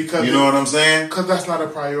homeless? Because you know what I'm saying? Because that's not a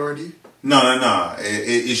priority. No.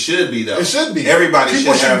 It should be, though. It should be. Everybody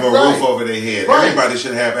should have a roof over their head. Right. Everybody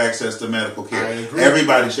should have access to medical care. I agree.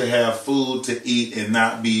 Everybody should have food to eat and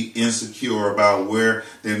not be insecure about where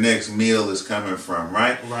their next meal is coming from,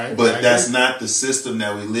 right? Right. But that's not the system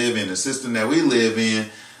that we live in. The system that we live in,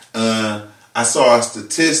 I saw a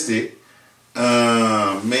statistic.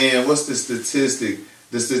 What's the statistic?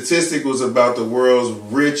 The statistic was about the world's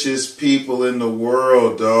richest people in the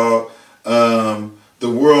world, dog. The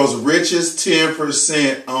world's richest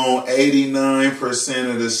 10% own 89%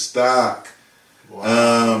 of the stock.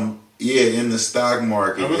 Wow. In the stock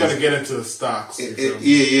market. And we're gonna get into the stocks.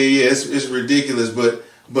 It's ridiculous,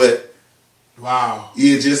 but wow.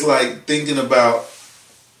 Yeah, just like thinking about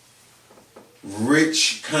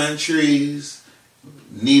rich countries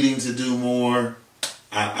needing to do more,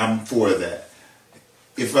 I'm for that.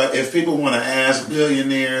 If people want to ask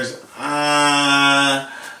billionaires,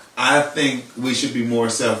 I think we should be more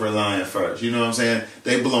self-reliant first. You know what I'm saying?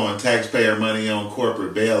 They blowing taxpayer money on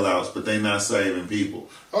corporate bailouts, but they not saving people.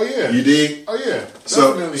 Oh yeah, you dig? Oh yeah,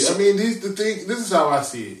 definitely. This is how I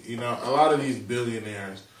see it. A lot of these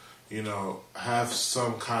billionaires, have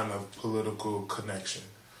some kind of political connection.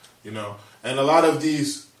 And a lot of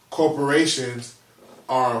these corporations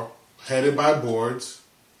are headed by boards.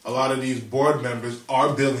 A lot of these board members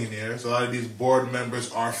are billionaires. A lot of these board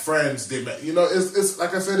members are friends. It's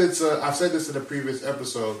like I said. I've said this in a previous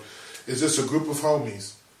episode. It's just a group of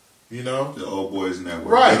homies. The old boys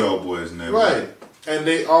network, right? Good old boys network, right? And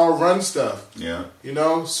they all run stuff. Yeah.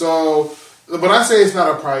 So when I say it's not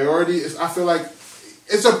a priority, I feel like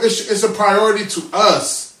it's a priority to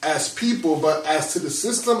us as people, but as to the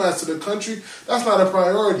system, as to the country, that's not a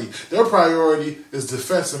priority. Their priority is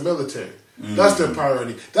defense and military. That's their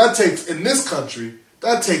priority. That takes, in this country,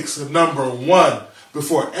 That takes number one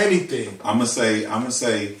before anything. I'm gonna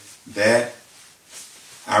say that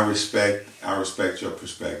I respect your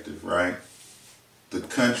perspective, right? The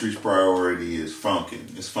country's priority is funking.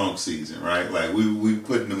 It's funk season, right? Like we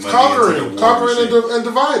putting the money into the conquering and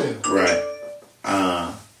dividing. Right.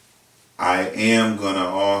 I am gonna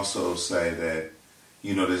also say that,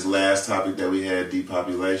 you know, this last topic that we had,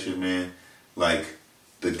 depopulation, man, like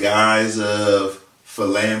the guise of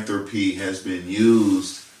philanthropy has been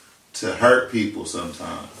used to hurt people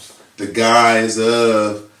sometimes. The guise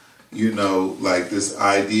of, you know, like this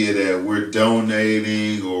idea that we're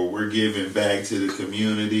donating or we're giving back to the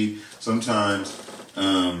community. Sometimes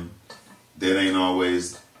that ain't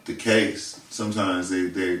always the case. Sometimes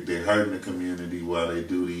they're hurting the community while they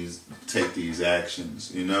take these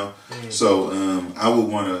actions, you know? So I would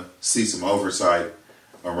want to see some oversight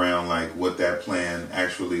around like what that plan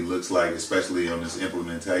actually looks like, especially on this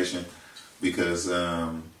implementation, because,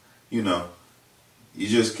 you know, you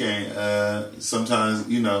just can't, sometimes,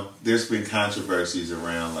 you know, there's been controversies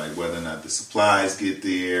around like whether or not the supplies get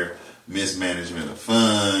there, mismanagement of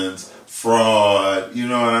funds, fraud, you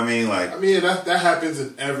know what I mean? Like, I mean, that happens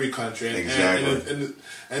in every country. Exactly.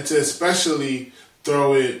 And to especially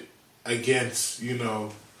throw it against, you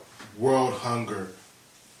know, world hunger.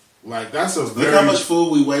 Like, that's a very... Look how much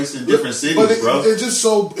food we waste in different cities, bro. It's just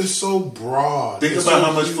so broad. Think about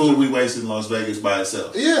how much food we waste in Las Vegas by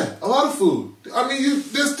itself. Yeah, a lot of food. I mean,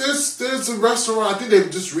 there's a restaurant. I think they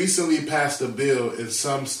just recently passed a bill in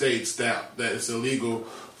some states that it's illegal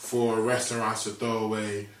for restaurants to throw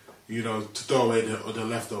away, you know, the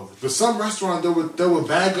leftovers. But some restaurants they would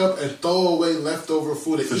bag up and throw away leftover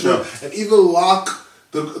food and even lock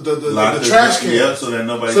the trash can, so that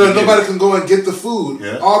nobody can go and get the food,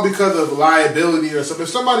 all because of liability or something. If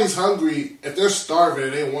somebody's hungry, if they're starving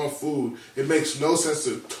and they want food, it makes no sense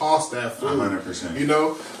to toss that food. 100%. You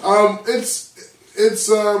know, it's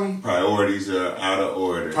priorities are out of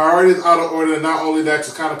order. Priorities out of order. Not only that,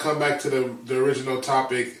 to kind of come back to the original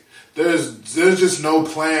topic, there's just no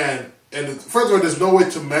plan. And first of all, there's no way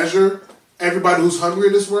to measure everybody who's hungry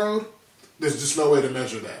in this world. There's just no way to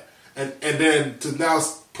measure that. And then to now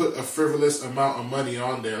put a frivolous amount of money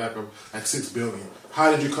on there, like $6 billion. How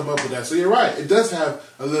did you come up with that? So you're right. It does have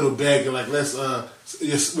a little bag, and like we're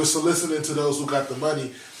soliciting to those who got the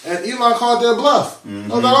money. And Elon called their bluff. I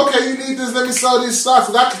was like, okay, you need this. Let me sell these stocks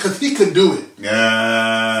because he can do it.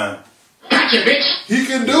 Yeah, Gotcha, bitch. He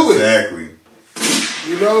can do it. Exactly.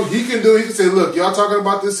 You know, he can do it. He can say, look, y'all talking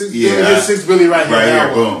about this $6 billion? Here's $6 billion right here. Right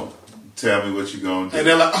here, boom. Tell me what you gonna do. And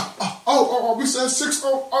they're like, we said 6, we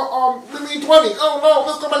mean 20. Oh no,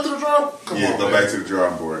 let's go back to the drawing. Come on, go back to the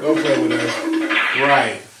drawing board. Don't play with that.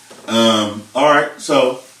 Right. All right,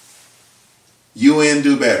 so UN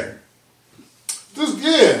do better. Just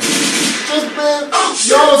man,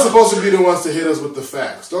 y'all are supposed to be the ones to hit us with the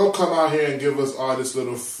facts. Don't come out here and give us all this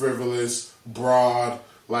little frivolous, broad,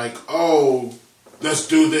 like, oh, let's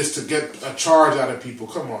do this to get a charge out of people.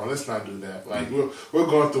 Come on, let's not do that. Like, we're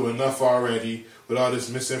going through enough already with all this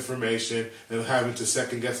misinformation and having to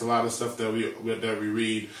second guess a lot of stuff that we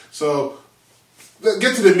read. So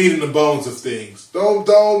get to the meat and the bones of things.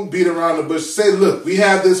 Don't beat around the bush. Say, look, we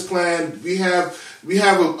have this plan. We have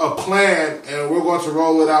a plan, and we're going to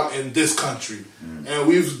roll it out in this country. And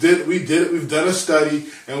we've done a study,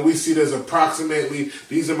 and we see there's approximately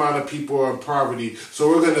these amount of people are in poverty. So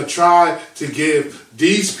we're going to try to give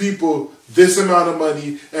these people this amount of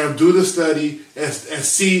money and do the study and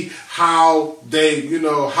see how they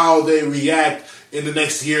react in the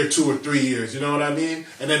next year, 2 or 3 years. You know what I mean?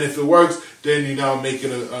 And then if it works, then you're now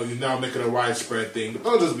making a widespread thing. But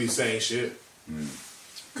don't just be saying shit.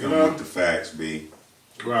 Come with the facts, B.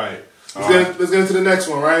 Right. Let's get into the next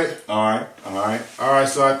one, right? All right.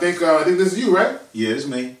 So I think this is you, right? Yeah, it's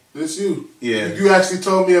me. This is you. Yeah. You actually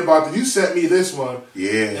told me about it. You sent me this one.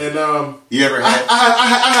 Yeah. And you ever had?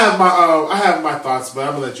 I have my thoughts, but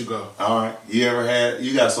I'm gonna let you go. All right.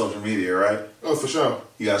 You got social media, right? Oh, for sure.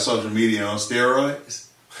 You got social media on steroids?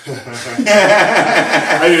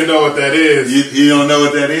 I didn't know what that is. You don't know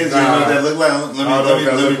what that is? Nah. You know what that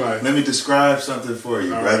look like? Let me describe something for you,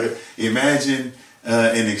 brother. Right. Imagine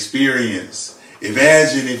an experience.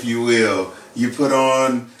 Imagine, if you will, you put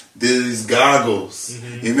on these goggles.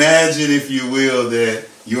 Mm-hmm. Imagine, if you will, that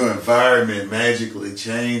your environment magically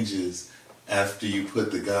changes after you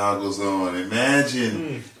put the goggles on.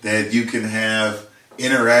 Imagine that you can have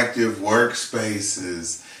interactive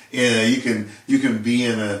workspaces. You can be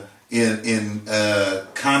in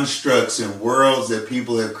constructs and worlds that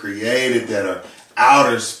people have created that are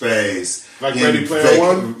outer space. Like Ready Player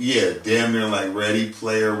One? Yeah, damn near like Ready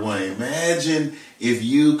Player One. Imagine if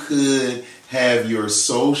you could have your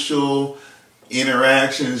social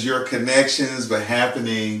interactions, your connections, but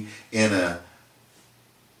happening in a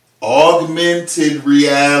augmented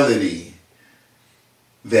reality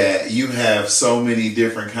that you have so many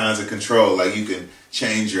different kinds of control. Like you can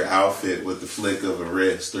change your outfit with the flick of a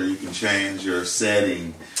wrist, or you can change your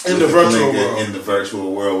setting in the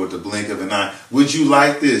virtual world with the blink of an eye. Would you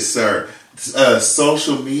like this, sir?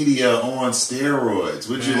 Social media on steroids.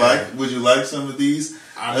 Would you like some of these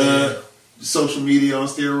social media on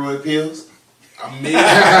steroid pills?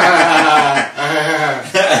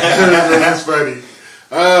 That's funny.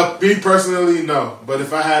 Me personally, no. But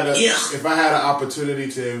if I had an opportunity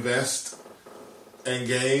to invest and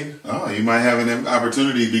gain, you might have an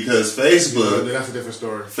opportunity because Facebook. Then that's a different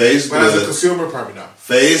story. Facebook, but as a consumer, probably not.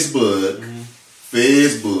 Facebook,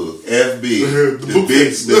 FB,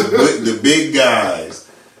 the big guys.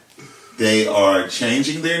 They are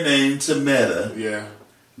changing their name to Meta. Yeah.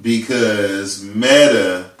 Because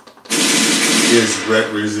Meta is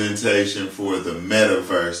representation for the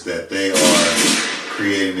metaverse that they are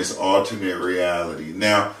creating, this alternate reality.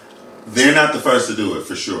 Now, they're not the first to do it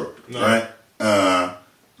for sure, right?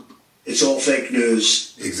 It's all fake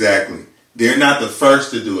news. Exactly. They're not the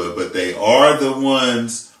first to do it, but they are the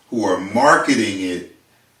ones who are marketing it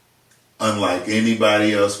unlike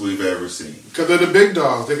anybody else we've ever seen. Because they're the big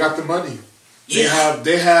dogs. They got the money. Yeah.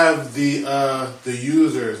 They have the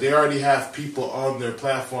users. They already have people on their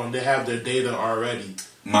platform. They have their data already.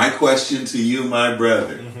 My question to you, my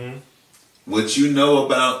brother, what you know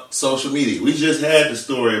about social media? We just had the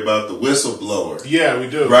story about the whistleblower. Yeah, we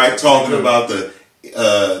do. Right, talking about the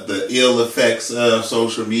ill effects of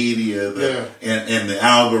social media, and the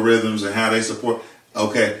algorithms and how they support.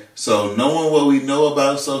 Okay, so knowing what we know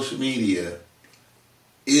about social media,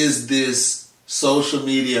 is this social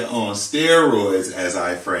media on steroids, as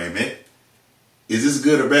I frame it? Is this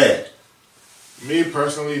good or bad? Me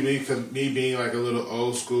personally, me being like a little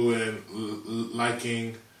old school and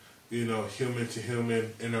liking, human to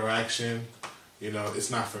human interaction, it's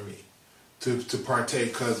not for me to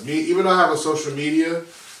partake. Because even though I have a social media,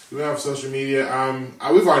 we've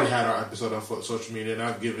already had our episode on social media, and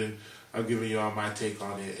I've given you all my take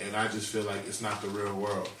on it, and I just feel like it's not the real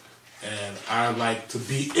world. And I like to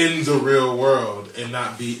be in the real world and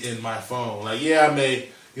not be in my phone. Like, I may,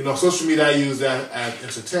 social media, I use that as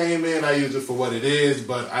entertainment. I use it for what it is,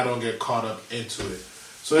 but I don't get caught up into it.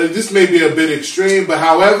 So this may be a bit extreme, but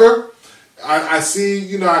however, I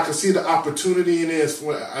see, I can see the opportunity in it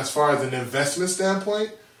as far as an investment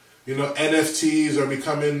standpoint. NFTs are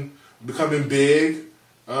becoming big,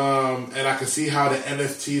 and I can see how the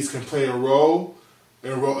NFTs can play a role in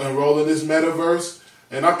this metaverse.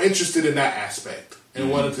 And I'm interested in that aspect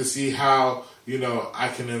and wanted to see how,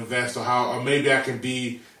 I can invest or maybe I can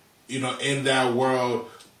be, in that world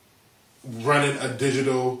running a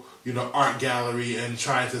digital, art gallery and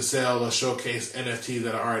trying to sell or showcase NFTs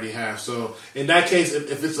that I already have. So in that case,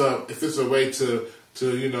 if it's a way to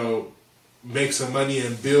make some money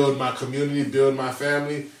and build my community, build my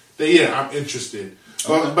family, then I'm interested.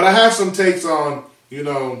 Okay. But I have some takes on,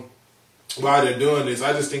 why they're doing this.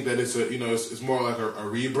 I just think that it's it's more like a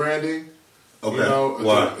rebranding. Okay.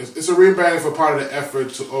 Why? It's a rebranding for part of the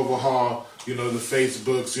effort to overhaul, the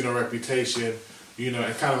Facebook's, reputation,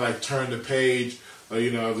 and kind of like turn the page,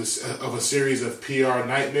 of a series of PR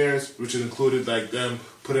nightmares, which has included like them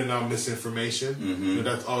putting out misinformation. Mm-hmm.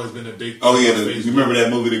 That's always been a big. Oh yeah, you remember that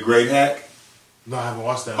movie, The Great Hack? No, I haven't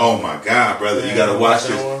watched that. Oh my God, brother, you got to watch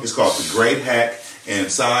this. It's called The Great Hack. And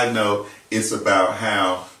side note, it's about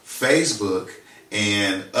how Facebook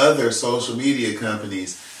and other social media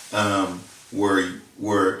companies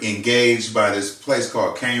were engaged by this place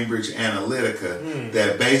called Cambridge Analytica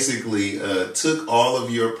that basically took all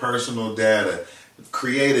of your personal data,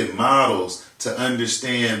 created models to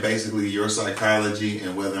understand basically your psychology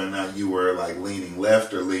and whether or not you were like leaning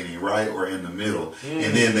left or leaning right or in the middle.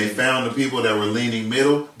 And then they found the people that were leaning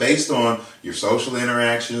middle based on your social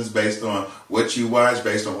interactions, based on what you watch,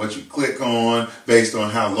 based on what you click on, based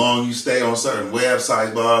on how long you stay on certain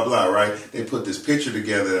websites, blah, blah, right? They put this picture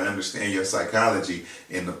together to understand your psychology.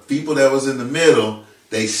 And the people that was in the middle,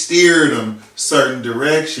 they steered them certain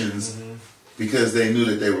directions because they knew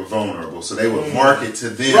that they were vulnerable. So they would market to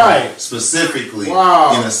them specifically in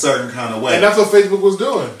a certain kind of way. And that's what Facebook was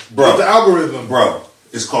doing. Bro. With the algorithm.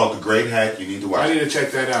 It's called The Great Hack. You need to watch it. I need to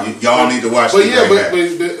check that out. Y'all need to watch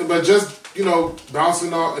it. But just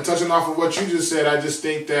bouncing off and touching off of what you just said, I just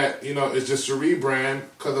think that, it's just a rebrand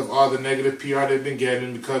because of all the negative PR they've been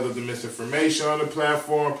getting, because of the misinformation on the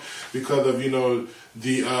platform, because of,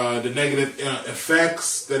 the negative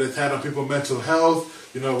effects that it's had on people's mental health,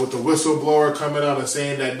 with the whistleblower coming out and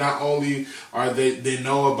saying that not only are they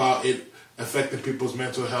know about it affecting people's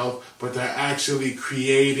mental health, but they're actually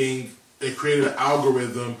created an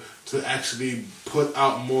algorithm to actually put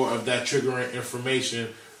out more of that triggering information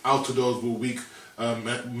out to those with weak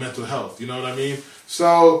mental health. You know what I mean?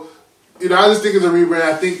 So, I just think it's a rebrand.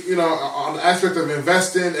 I think, on the aspect of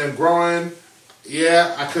investing and growing,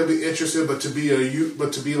 yeah, I could be interested, but to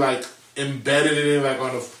be like embedded in it, like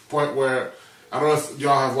on a point where, I don't know if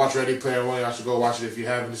y'all have watched Ready Player One. Y'all should go watch it if you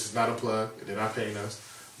haven't. This is not a plug. They're not paying us.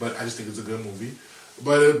 But I just think it's a good movie.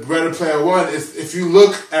 But Ready Player One, if you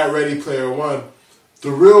look at Ready Player One, the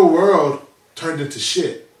real world turned into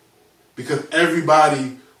shit. Because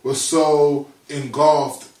everybody was so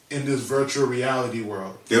engulfed in this virtual reality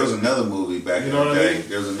world. There was another movie back in the day.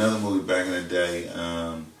 There was another movie back in the day.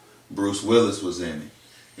 Bruce Willis was in it.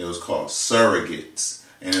 It was called Surrogates.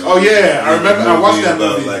 And I remember. I watched that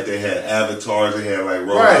movie. Like they had avatars. They had like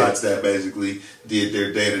robots that basically did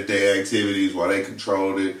their day-to-day activities while they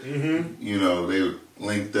controlled it. Mm-hmm. They were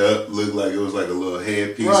linked up. Looked like it was like a little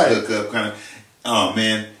headpiece hookup kind of. Oh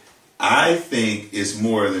man, I think it's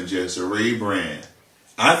more than just a rebrand.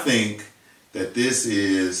 I think that this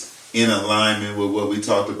is in alignment with what we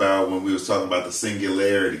talked about when we was talking about the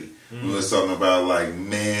singularity. Mm. We was talking about like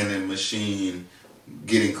man and machine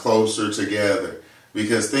getting closer together.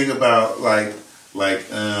 Because think about like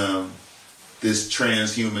this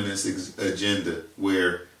transhumanist agenda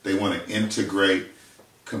where they want to integrate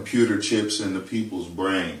computer chips into people's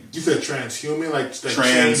brain. You said transhuman, like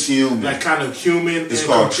transhuman, like kind of human. It's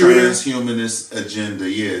called transhumanist agenda.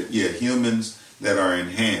 Yeah, humans that are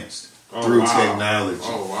enhanced through technology.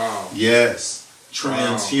 Oh wow! Yes,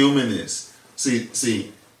 transhumanists. Wow.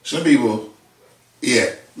 See, some people.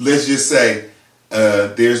 Yeah, let's just say.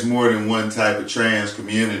 There's more than one type of trans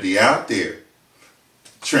community out there.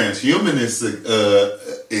 Transhumanists,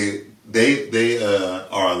 they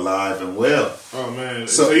are alive and well. Oh man!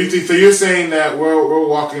 So you're saying that we're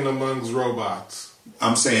walking amongst robots?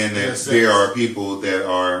 I'm saying that there are people that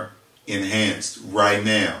are enhanced right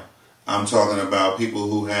now. I'm talking about people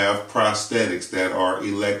who have prosthetics that are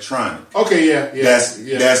electronic. Okay, yeah. That's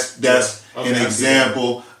an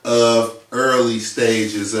example of early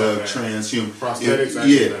stages of transhuman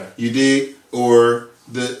prosthetics. You dig? Or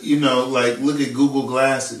look at Google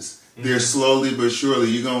Glasses. Mm-hmm. They're slowly but surely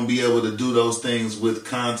you're gonna be able to do those things with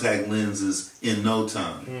contact lenses in no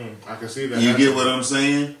time. I can see that. You get what I'm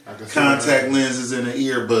saying? I can see contact lenses in an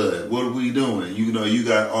earbud. What are we doing? You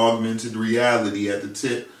got augmented reality at the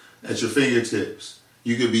tip, at your fingertips.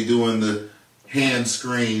 You could be doing the hand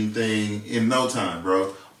screen thing in no time,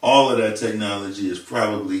 bro. All of that technology is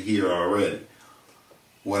probably here already.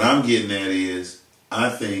 What I'm getting at is, I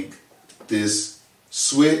think this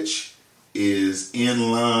switch is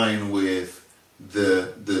in line with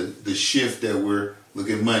the shift that look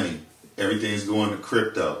at money. Everything's going to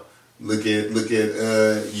crypto. Look at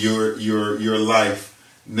your life.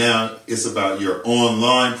 Now it's about your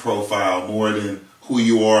online profile more than who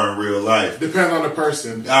you are in real life. Depends on the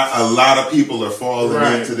person. A lot of people are falling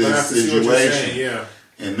into this situation. Yeah.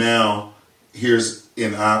 And now here's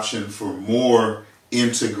an option for more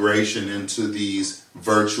integration into these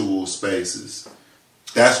virtual spaces.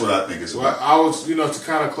 That's what I think it's about. I was, to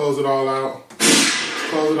kind of close it all out,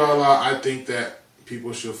 I think that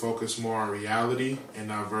people should focus more on reality and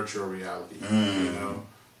not virtual reality. I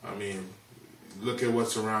mean, look at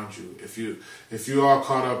what's around you. If you are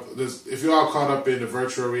caught up in the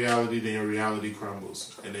virtual reality, then your reality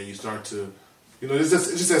crumbles, and then you start to. It's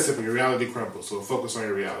just that simple. Your reality crumbles, so focus on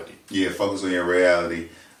your reality. Yeah, focus on your reality.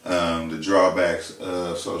 The drawbacks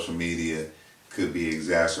of social media could be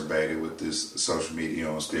exacerbated with this social media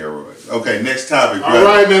on steroids. Okay, next topic. All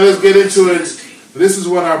right, man, let's get into it. This is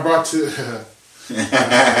what I brought to...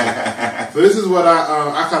 So this is what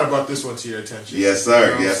I kind of brought this one to your attention. Yes,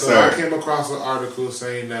 sir. I came across an article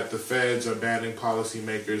saying that the feds are banning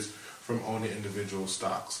policymakers from owning individual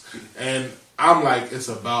stocks. And I'm like, it's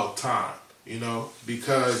about time.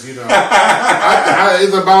 Because, it's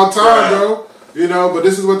about time, bro. But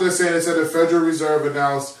this is what they're saying. It said the Federal Reserve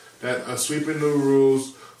announced that sweeping new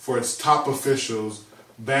rules for its top officials,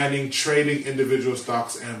 banning trading individual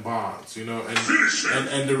stocks and bonds. And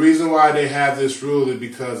the reason why they have this rule is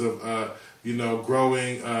because of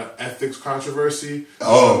growing ethics controversy.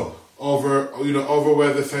 Over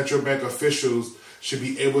whether central bank officials should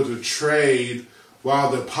be able to trade while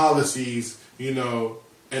the policies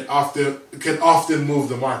and can often move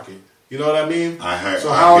the market. You know what I mean?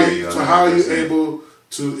 So how are you able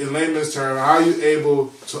to, in layman's term, how are you able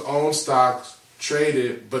to own stocks, trade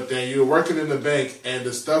it, but then you're working in the bank and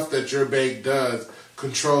the stuff that your bank does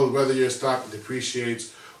controls whether your stock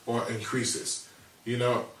depreciates or increases. You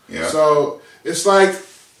know? Yeah. So it's like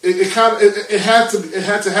it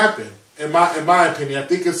had to happen in my opinion. I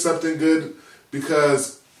think it's something good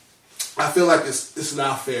because I feel like it's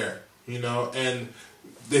not fair, you know, and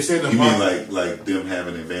they say the market. Mean like them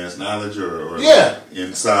having advanced knowledge or yeah, like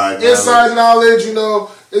inside knowledge, you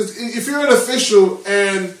know, if you're an official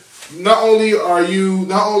and not only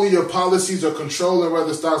your policies are controlling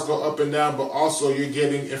whether stocks go up and down, but also you're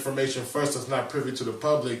getting information first that's not privy to the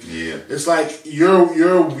public. Yeah, it's like you're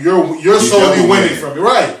solely winning from it,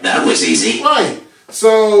 right? That was easy, right?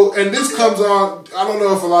 So, and this comes on. I don't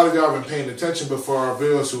know if a lot of y'all have been paying attention, but for our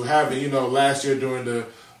viewers who haven't, you know, last year during the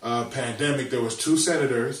pandemic, there was 2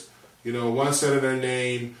 senators. You know, one senator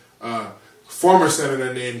named. Former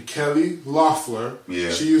senator named Kelly Loeffler.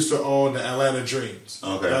 Yeah. She used to own the Atlanta Dreams,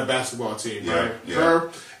 that basketball team, right? Yeah.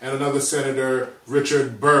 Her and another senator,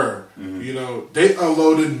 Richard Burr. Mm-hmm. You know, they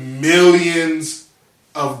unloaded millions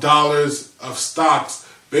of dollars of stocks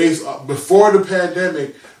before the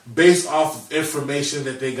pandemic, based off of information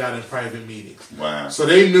that they got in private meetings. Wow! So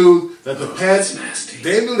they knew that the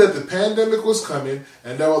pandemic was coming,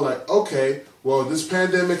 and they were like, okay. Well, this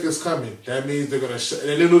pandemic is coming. That means they're going to shut. And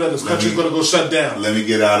they knew that this country's going to go shut down. Let me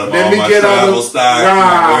get out of all my travel stocks,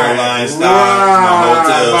 my airline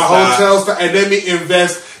stocks, my hotel stocks. And let me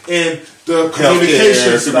invest in the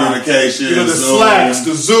communication, you know, the Zoom. Slacks,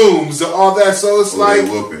 the Zooms, all that. So it's like, they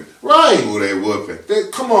whooping. Right. Who they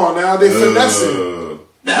whooping. Come on now, they finessing.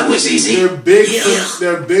 That was easy. They're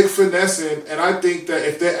big finessing, and I think that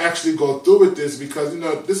if they actually go through with this, because, you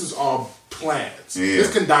know, this is all plans. Yeah.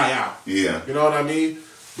 This can die out. Yeah. You know what I mean?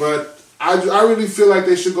 But I really feel like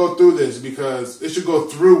they should go through this, because they should go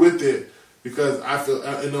through with it, because I feel,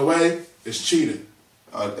 in a way, it's cheating.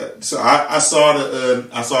 So I saw the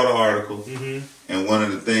article, mm-hmm. and one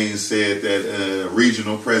of the things said that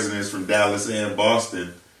regional presidents from Dallas and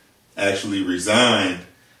Boston actually resigned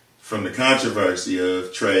from the controversy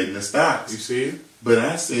of trading the stocks. You see? But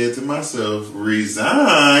I said to myself,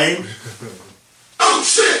 resign? Oh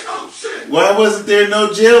shit! Why wasn't there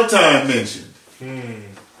no jail time mentioned?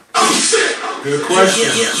 Oh shit! Good question.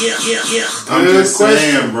 I'm just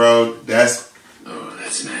saying, bro. That's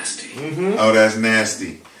nasty. Mm-hmm. Oh, that's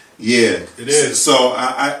nasty. Yeah, it is. So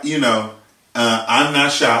I'm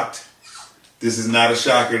not shocked. This is not a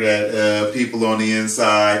shocker that people on the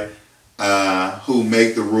inside who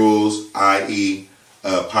make the rules, i.e.,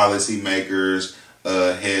 policymakers,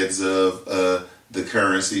 heads of the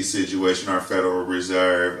currency situation, our Federal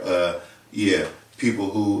Reserve, people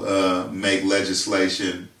who make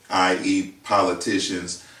legislation, i.e.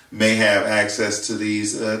 politicians, may have access to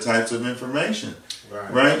these types of information,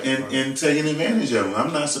 right? And taking advantage of them.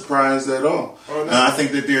 I'm not surprised at all. I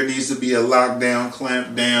think that there needs to be a lockdown,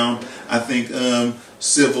 clamp down. I think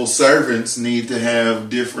civil servants need to have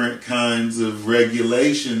different kinds of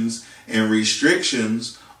regulations and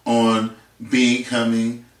restrictions on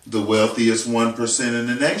becoming the wealthiest 1% in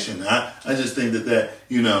the nation. I just think that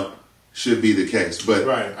should be the case. But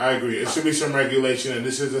right, I agree. It should be some regulation, and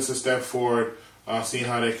this is just a step forward, seeing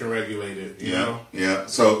how they can regulate it. You know? Yeah.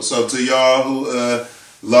 So to y'all who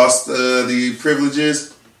lost the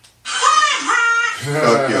privileges,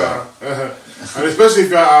 fuck y'all. And especially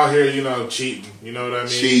if y'all out here, cheating. You know what I mean?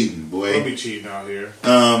 Cheating, boy. Don't be cheating out here.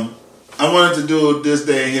 I wanted to do this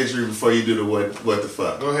day in history before you do the what the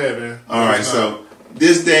fuck. Go ahead, man. All right, so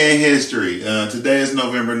this day in history. Today is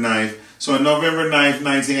November 9th. So on November 9th,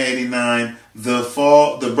 1989,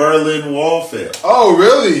 the Berlin Wall fell. Oh,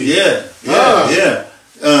 really? Yeah.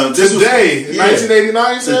 Today,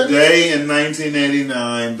 1989, you said? Today in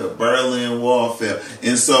 1989, the Berlin Wall fell.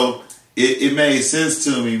 And so it made sense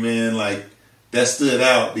to me, man. Like, that stood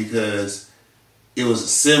out because it was a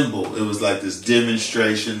symbol. It was like this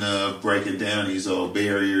demonstration of breaking down these old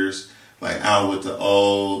barriers, like out with the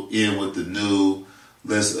old, in with the new.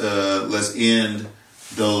 Let's end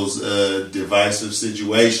those divisive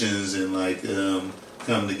situations and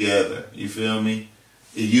come together. You feel me?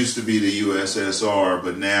 It used to be the USSR,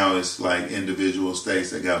 but now it's like individual states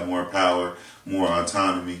that got more power, more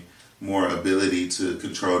autonomy, more ability to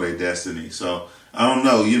control their destiny. So I don't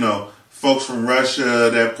know, folks from Russia,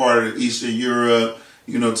 that part of Eastern Europe,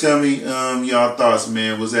 tell me y'all thoughts,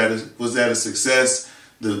 man. Was that a success?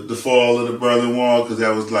 The fall of the Berlin Wall, because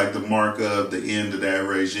that was like the mark of the end of that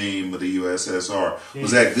regime of the USSR.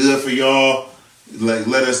 Was that good for y'all?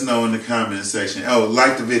 let us know in the comment section. Oh,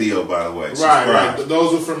 like the video, by the way. Right.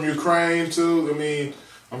 Those are from Ukraine too. I mean,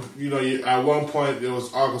 at one point it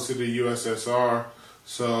was all considered USSR.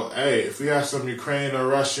 So, hey, if we have some Ukraine or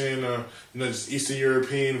Russian or just Eastern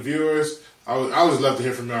European viewers, I would just love to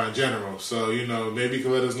hear from y'all in general. So, maybe you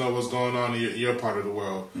can let us know what's going on in your part of the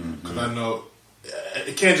world, because I know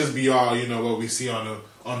it can't just be all what we see on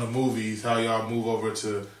the movies, how y'all move over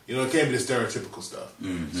to it can't be the stereotypical stuff.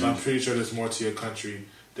 So I'm pretty sure there's more to your country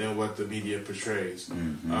than what the media portrays.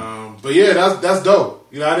 But yeah, that's dope.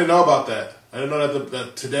 I didn't know about that. I didn't know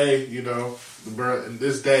that today,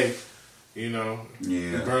 this day,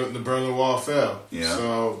 the Berlin Wall fell. Yeah.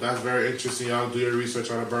 So that's very interesting. Y'all do your research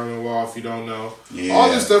on the Berlin Wall if you don't know. Yeah. All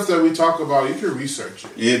this stuff that we talk about, you can research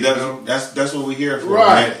it. Yeah, that's what we're here for.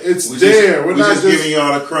 Right. It's there. We're not just giving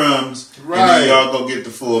y'all the crumbs, right? And then y'all go get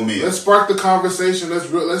the full meal. Let's spark the conversation.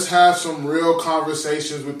 Let's have some real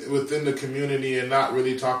conversations within the community, and not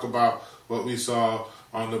really talk about what we saw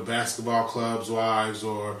on the basketball club's wives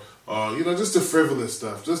or just the frivolous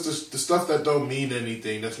stuff, just the stuff that don't mean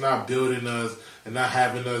anything, that's not building us and not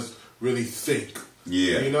having us really think.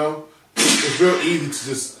 Yeah. It's real easy to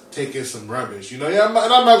just take in some rubbish. I'm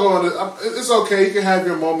not going to. It's okay. You can have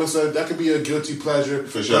your moments. That could be a guilty pleasure.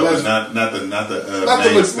 For sure, but not the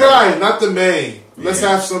right, not the main. Yeah. Let's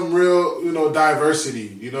have some real,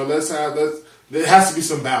 diversity. There has to be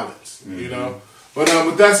some balance. But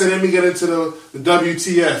with that said, let me get into the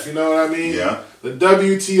WTF. You know what I mean? Yeah. The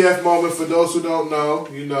WTF moment, for those who don't know,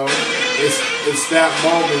 it's that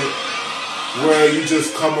moment where you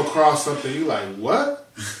just come across something, you like, what?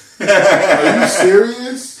 Are you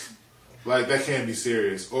serious? Like, that can't be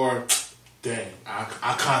serious. Or, dang,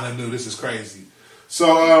 I kind of knew this is crazy.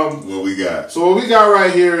 So, what we got? So what we got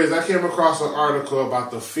right here is I came across an article about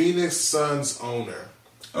the Phoenix Suns owner.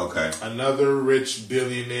 Okay. Another rich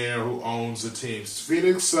billionaire who owns the team.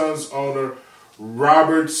 Phoenix Suns owner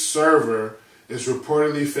Robert Server is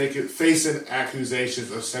reportedly facing accusations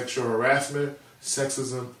of sexual harassment,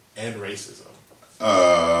 sexism, and racism.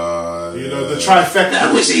 The trifecta.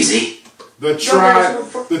 That was easy. The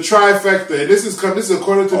trifecta. And this is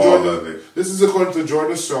according to Jordan. This is according to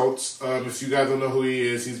Jordan Schultz. If you guys don't know who he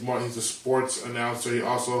is, he's a sports announcer. He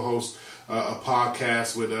also hosts a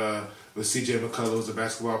podcast with CJ McCullough, who's a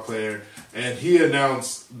basketball player, and he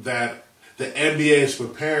announced that the NBA is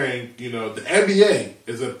preparing. The NBA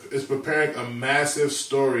is preparing a massive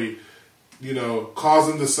story.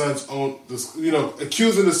 Causing the Suns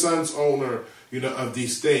accusing the Suns owner. Of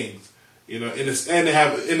these things. In a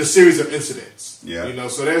series of incidents. Yeah.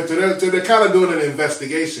 So they're kind of doing an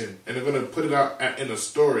investigation, and they're going to put it out in a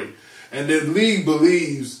story. And the league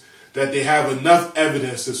believes that they have enough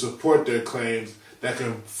evidence to support their claims that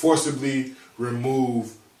can forcibly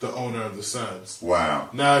remove the owner of the Suns. Wow.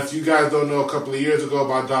 Now, if you guys don't know, a couple of years ago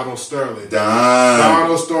about Donald Sterling.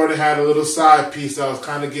 Donald Sterling had a little side piece that was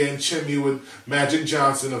kind of getting chimney with Magic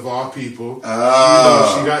Johnson, of all people.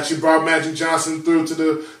 Oh. She brought Magic Johnson through to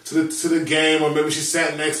the game, or maybe she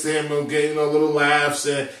sat next to him and getting a little laughs,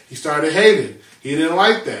 and he started hating. He didn't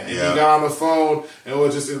like that, and he got on the phone and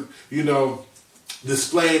was just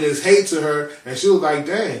displaying his hate to her, and she was like,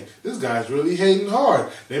 dang, this guy's really hating hard.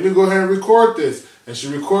 Let me go ahead and record this. And she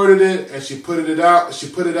recorded it, and she put it out,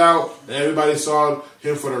 and everybody saw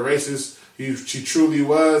him for the racist she truly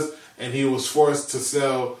was, and he was forced to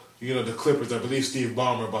sell, the Clippers. I believe Steve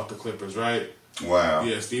Ballmer bought the Clippers, right? Wow.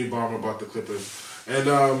 Yeah, Steve Ballmer bought the Clippers. And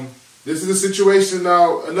this is a situation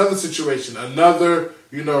now, another situation. Another,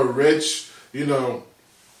 rich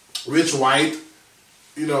white,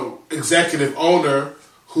 executive owner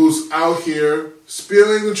who's out here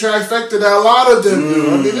spewing the trifecta that a lot of them do.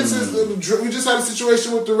 I mean, we just had a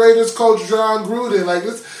situation with the Raiders coach John Gruden. Like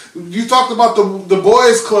this, you talked about the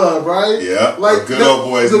boys club, right? Yeah, like the Good Old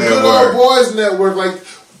Boys Network. The Good Old Boys Network. Like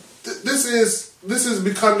this is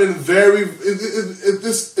becoming very.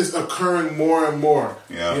 This is occurring more and more.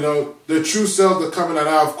 Yeah. The true selves are coming out.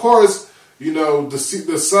 Now, of course.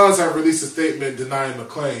 The Suns have released a statement denying the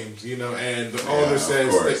claims, and the owner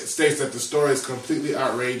states that the story is completely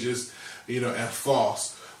outrageous, and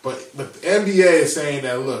false. But the NBA is saying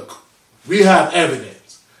that, look, we have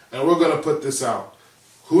evidence, and we're going to put this out.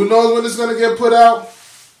 Who knows when it's going to get put out?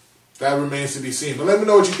 That remains to be seen. But let me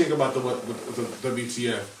know what you think about the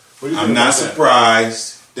WTF. I'm not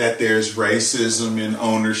surprised that there's racism in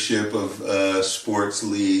ownership of sports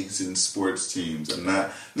leagues and sports teams. I'm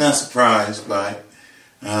not surprised by it.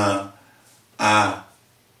 I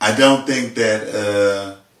don't think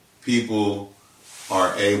that people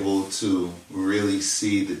are able to really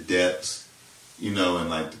see the depths, and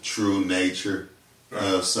like the true nature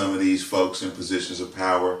of some of these folks in positions of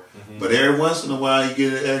power. Mm-hmm. But every once in a while you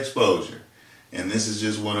get an exposure. And this is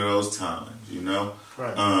just one of those times, you know?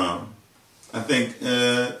 Right. I think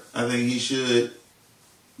he should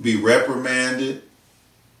be reprimanded.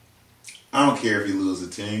 I don't care if he loses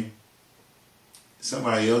a team.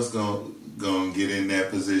 Somebody else gonna get in that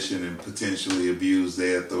position and potentially abuse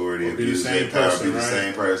their authority, abuse their power, be the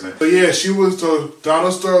same person. But yeah, she was told,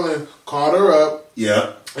 Donald Sterling called her up.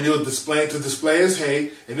 Yeah. And he was display his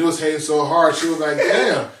hate, and he was hating so hard. She was like,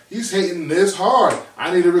 "Damn, he's hating this hard.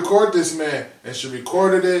 I need to record this man." And she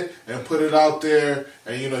recorded it and put it out there.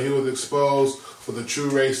 And you know, he was exposed for the true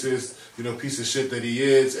racist, you know, piece of shit that he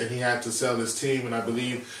is. And he had to sell his team. And I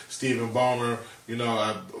believe Stephen Ballmer, you know,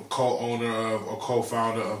 a co-owner of or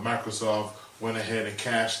co-founder of Microsoft, went ahead and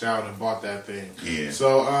cashed out and bought that thing. Yeah.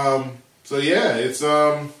 So yeah, it's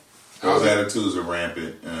Those attitudes are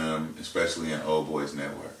rampant, especially in Old Boys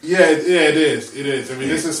Network. Yeah, it is. It is. I mean,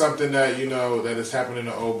 This is something that, you know, that is happening in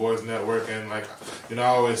the Old Boys Network. And, like, you know, I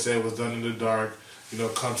always say it was done in the dark, you know,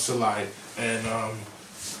 comes to light. And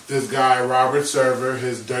this guy, Robert Server,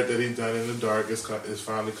 his dirt that he's done in the dark is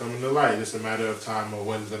finally coming to light. It's a matter of time of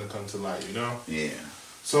when it's going to come to light, you know? Yeah.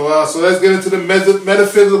 So let's get into the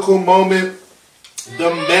metaphysical moment. The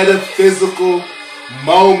metaphysical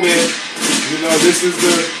moment. You know, this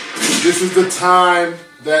is the time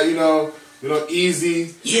that, you know,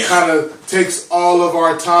 Easy kind of takes all of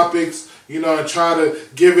our topics, you know, and try to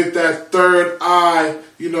give it that third eye,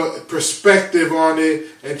 you know, perspective on it,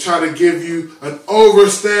 and try to give you an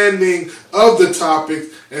understanding of the topic,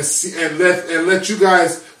 and let you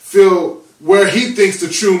guys feel where he thinks the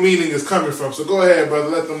true meaning is coming from. So go ahead, brother,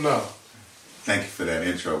 let them know. Thank you for that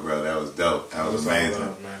intro, bro. That was dope. That was amazing.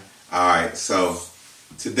 Love, man. All right, so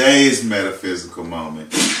today's metaphysical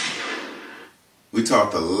moment. We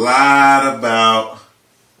talked a lot about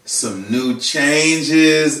some new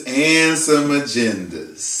changes and some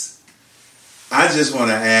agendas. I just want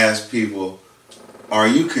to ask people, are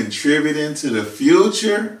you contributing to the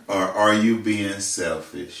future or are you being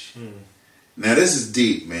selfish? Now, this is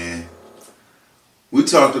deep, man. We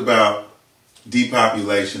talked about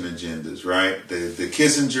depopulation agendas, right? The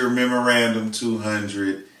Kissinger Memorandum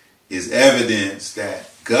 200 is evidence that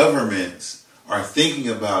governments are thinking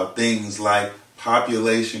about things like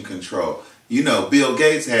population control. You know, Bill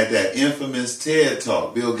Gates had that infamous TED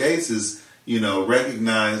Talk. Bill Gates is, you know,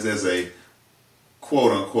 recognized as a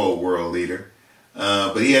quote-unquote world leader.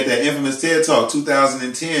 But he had that infamous TED Talk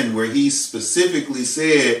 2010 where he specifically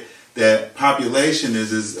said that population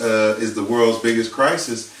is the world's biggest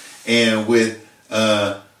crisis. And with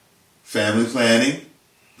family planning,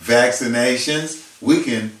 vaccinations, we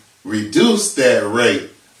can reduce that rate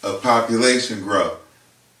of population growth.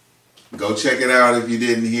 Go check it out if you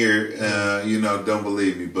didn't hear, don't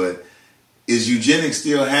believe me. But is eugenics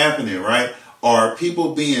still happening, right? Are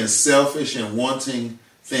people being selfish and wanting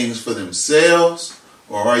things for themselves?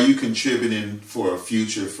 Or are you contributing for a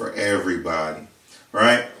future for everybody,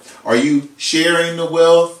 right? Are you sharing the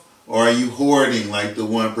wealth or are you hoarding like the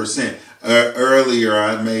 1%? Earlier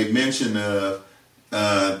I made mention of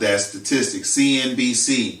that statistic.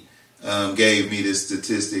 CNBC gave me this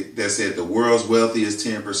statistic that said the world's wealthiest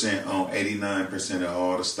 10% own 89% of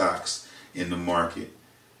all the stocks in the market.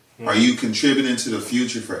 Are you contributing to the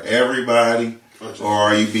future for everybody, or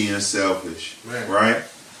are you being selfish? Right?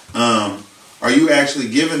 Are you actually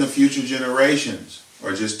giving the future generations,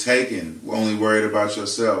 or just taking, only worried about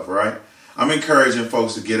yourself? Right? I'm encouraging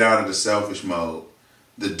folks to get out of the selfish mode,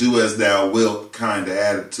 the do as thou wilt kind of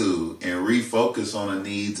attitude, and refocus on the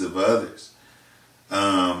needs of others.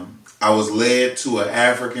 I was led to an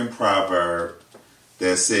African proverb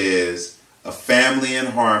that says, a family in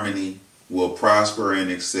harmony will prosper and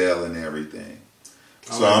excel in everything.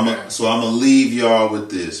 So I'm gonna leave y'all with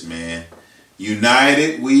this, man.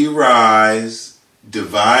 United we rise,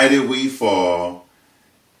 divided we fall.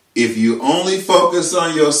 If you only focus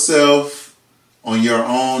on yourself, on your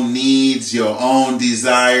own needs, your own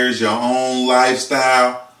desires, your own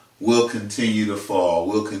lifestyle, we'll continue to fall.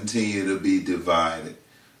 We'll continue to be divided.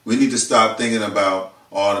 We need to stop thinking about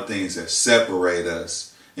all the things that separate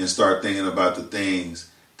us and start thinking about the things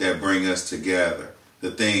that bring us together, the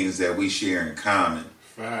things that we share in common.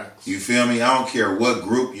 Facts. You feel me? I don't care what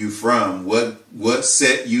group you from, what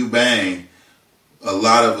set you bang. A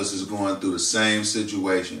lot of us is going through the same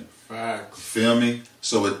situation. Facts. You feel me?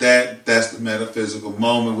 So with that, that's the metaphysical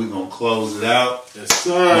moment. We're going to close it out. Yes,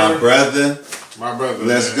 sir. My brother.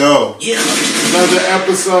 Let's go. Yeah. Another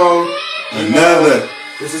episode. Another.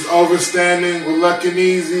 This is Overstanding with Luck and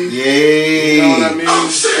Easy. Yay. You know what I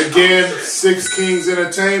mean? Again, Six Kings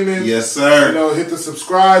Entertainment. Yes, sir. You know, hit the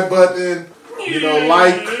subscribe button.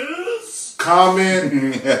 like, comment.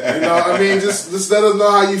 I mean, just let us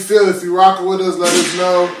know how you feel. If you rocking with us, let us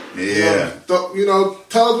know. Yeah.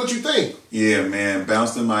 Tell us what you think. Yeah, man.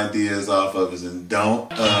 Bounce them ideas off of us and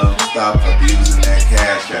don't stop abusing that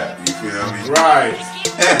Cash App. You feel me? Right.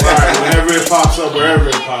 Whenever it pops up, wherever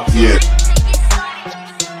it pops up. Yeah.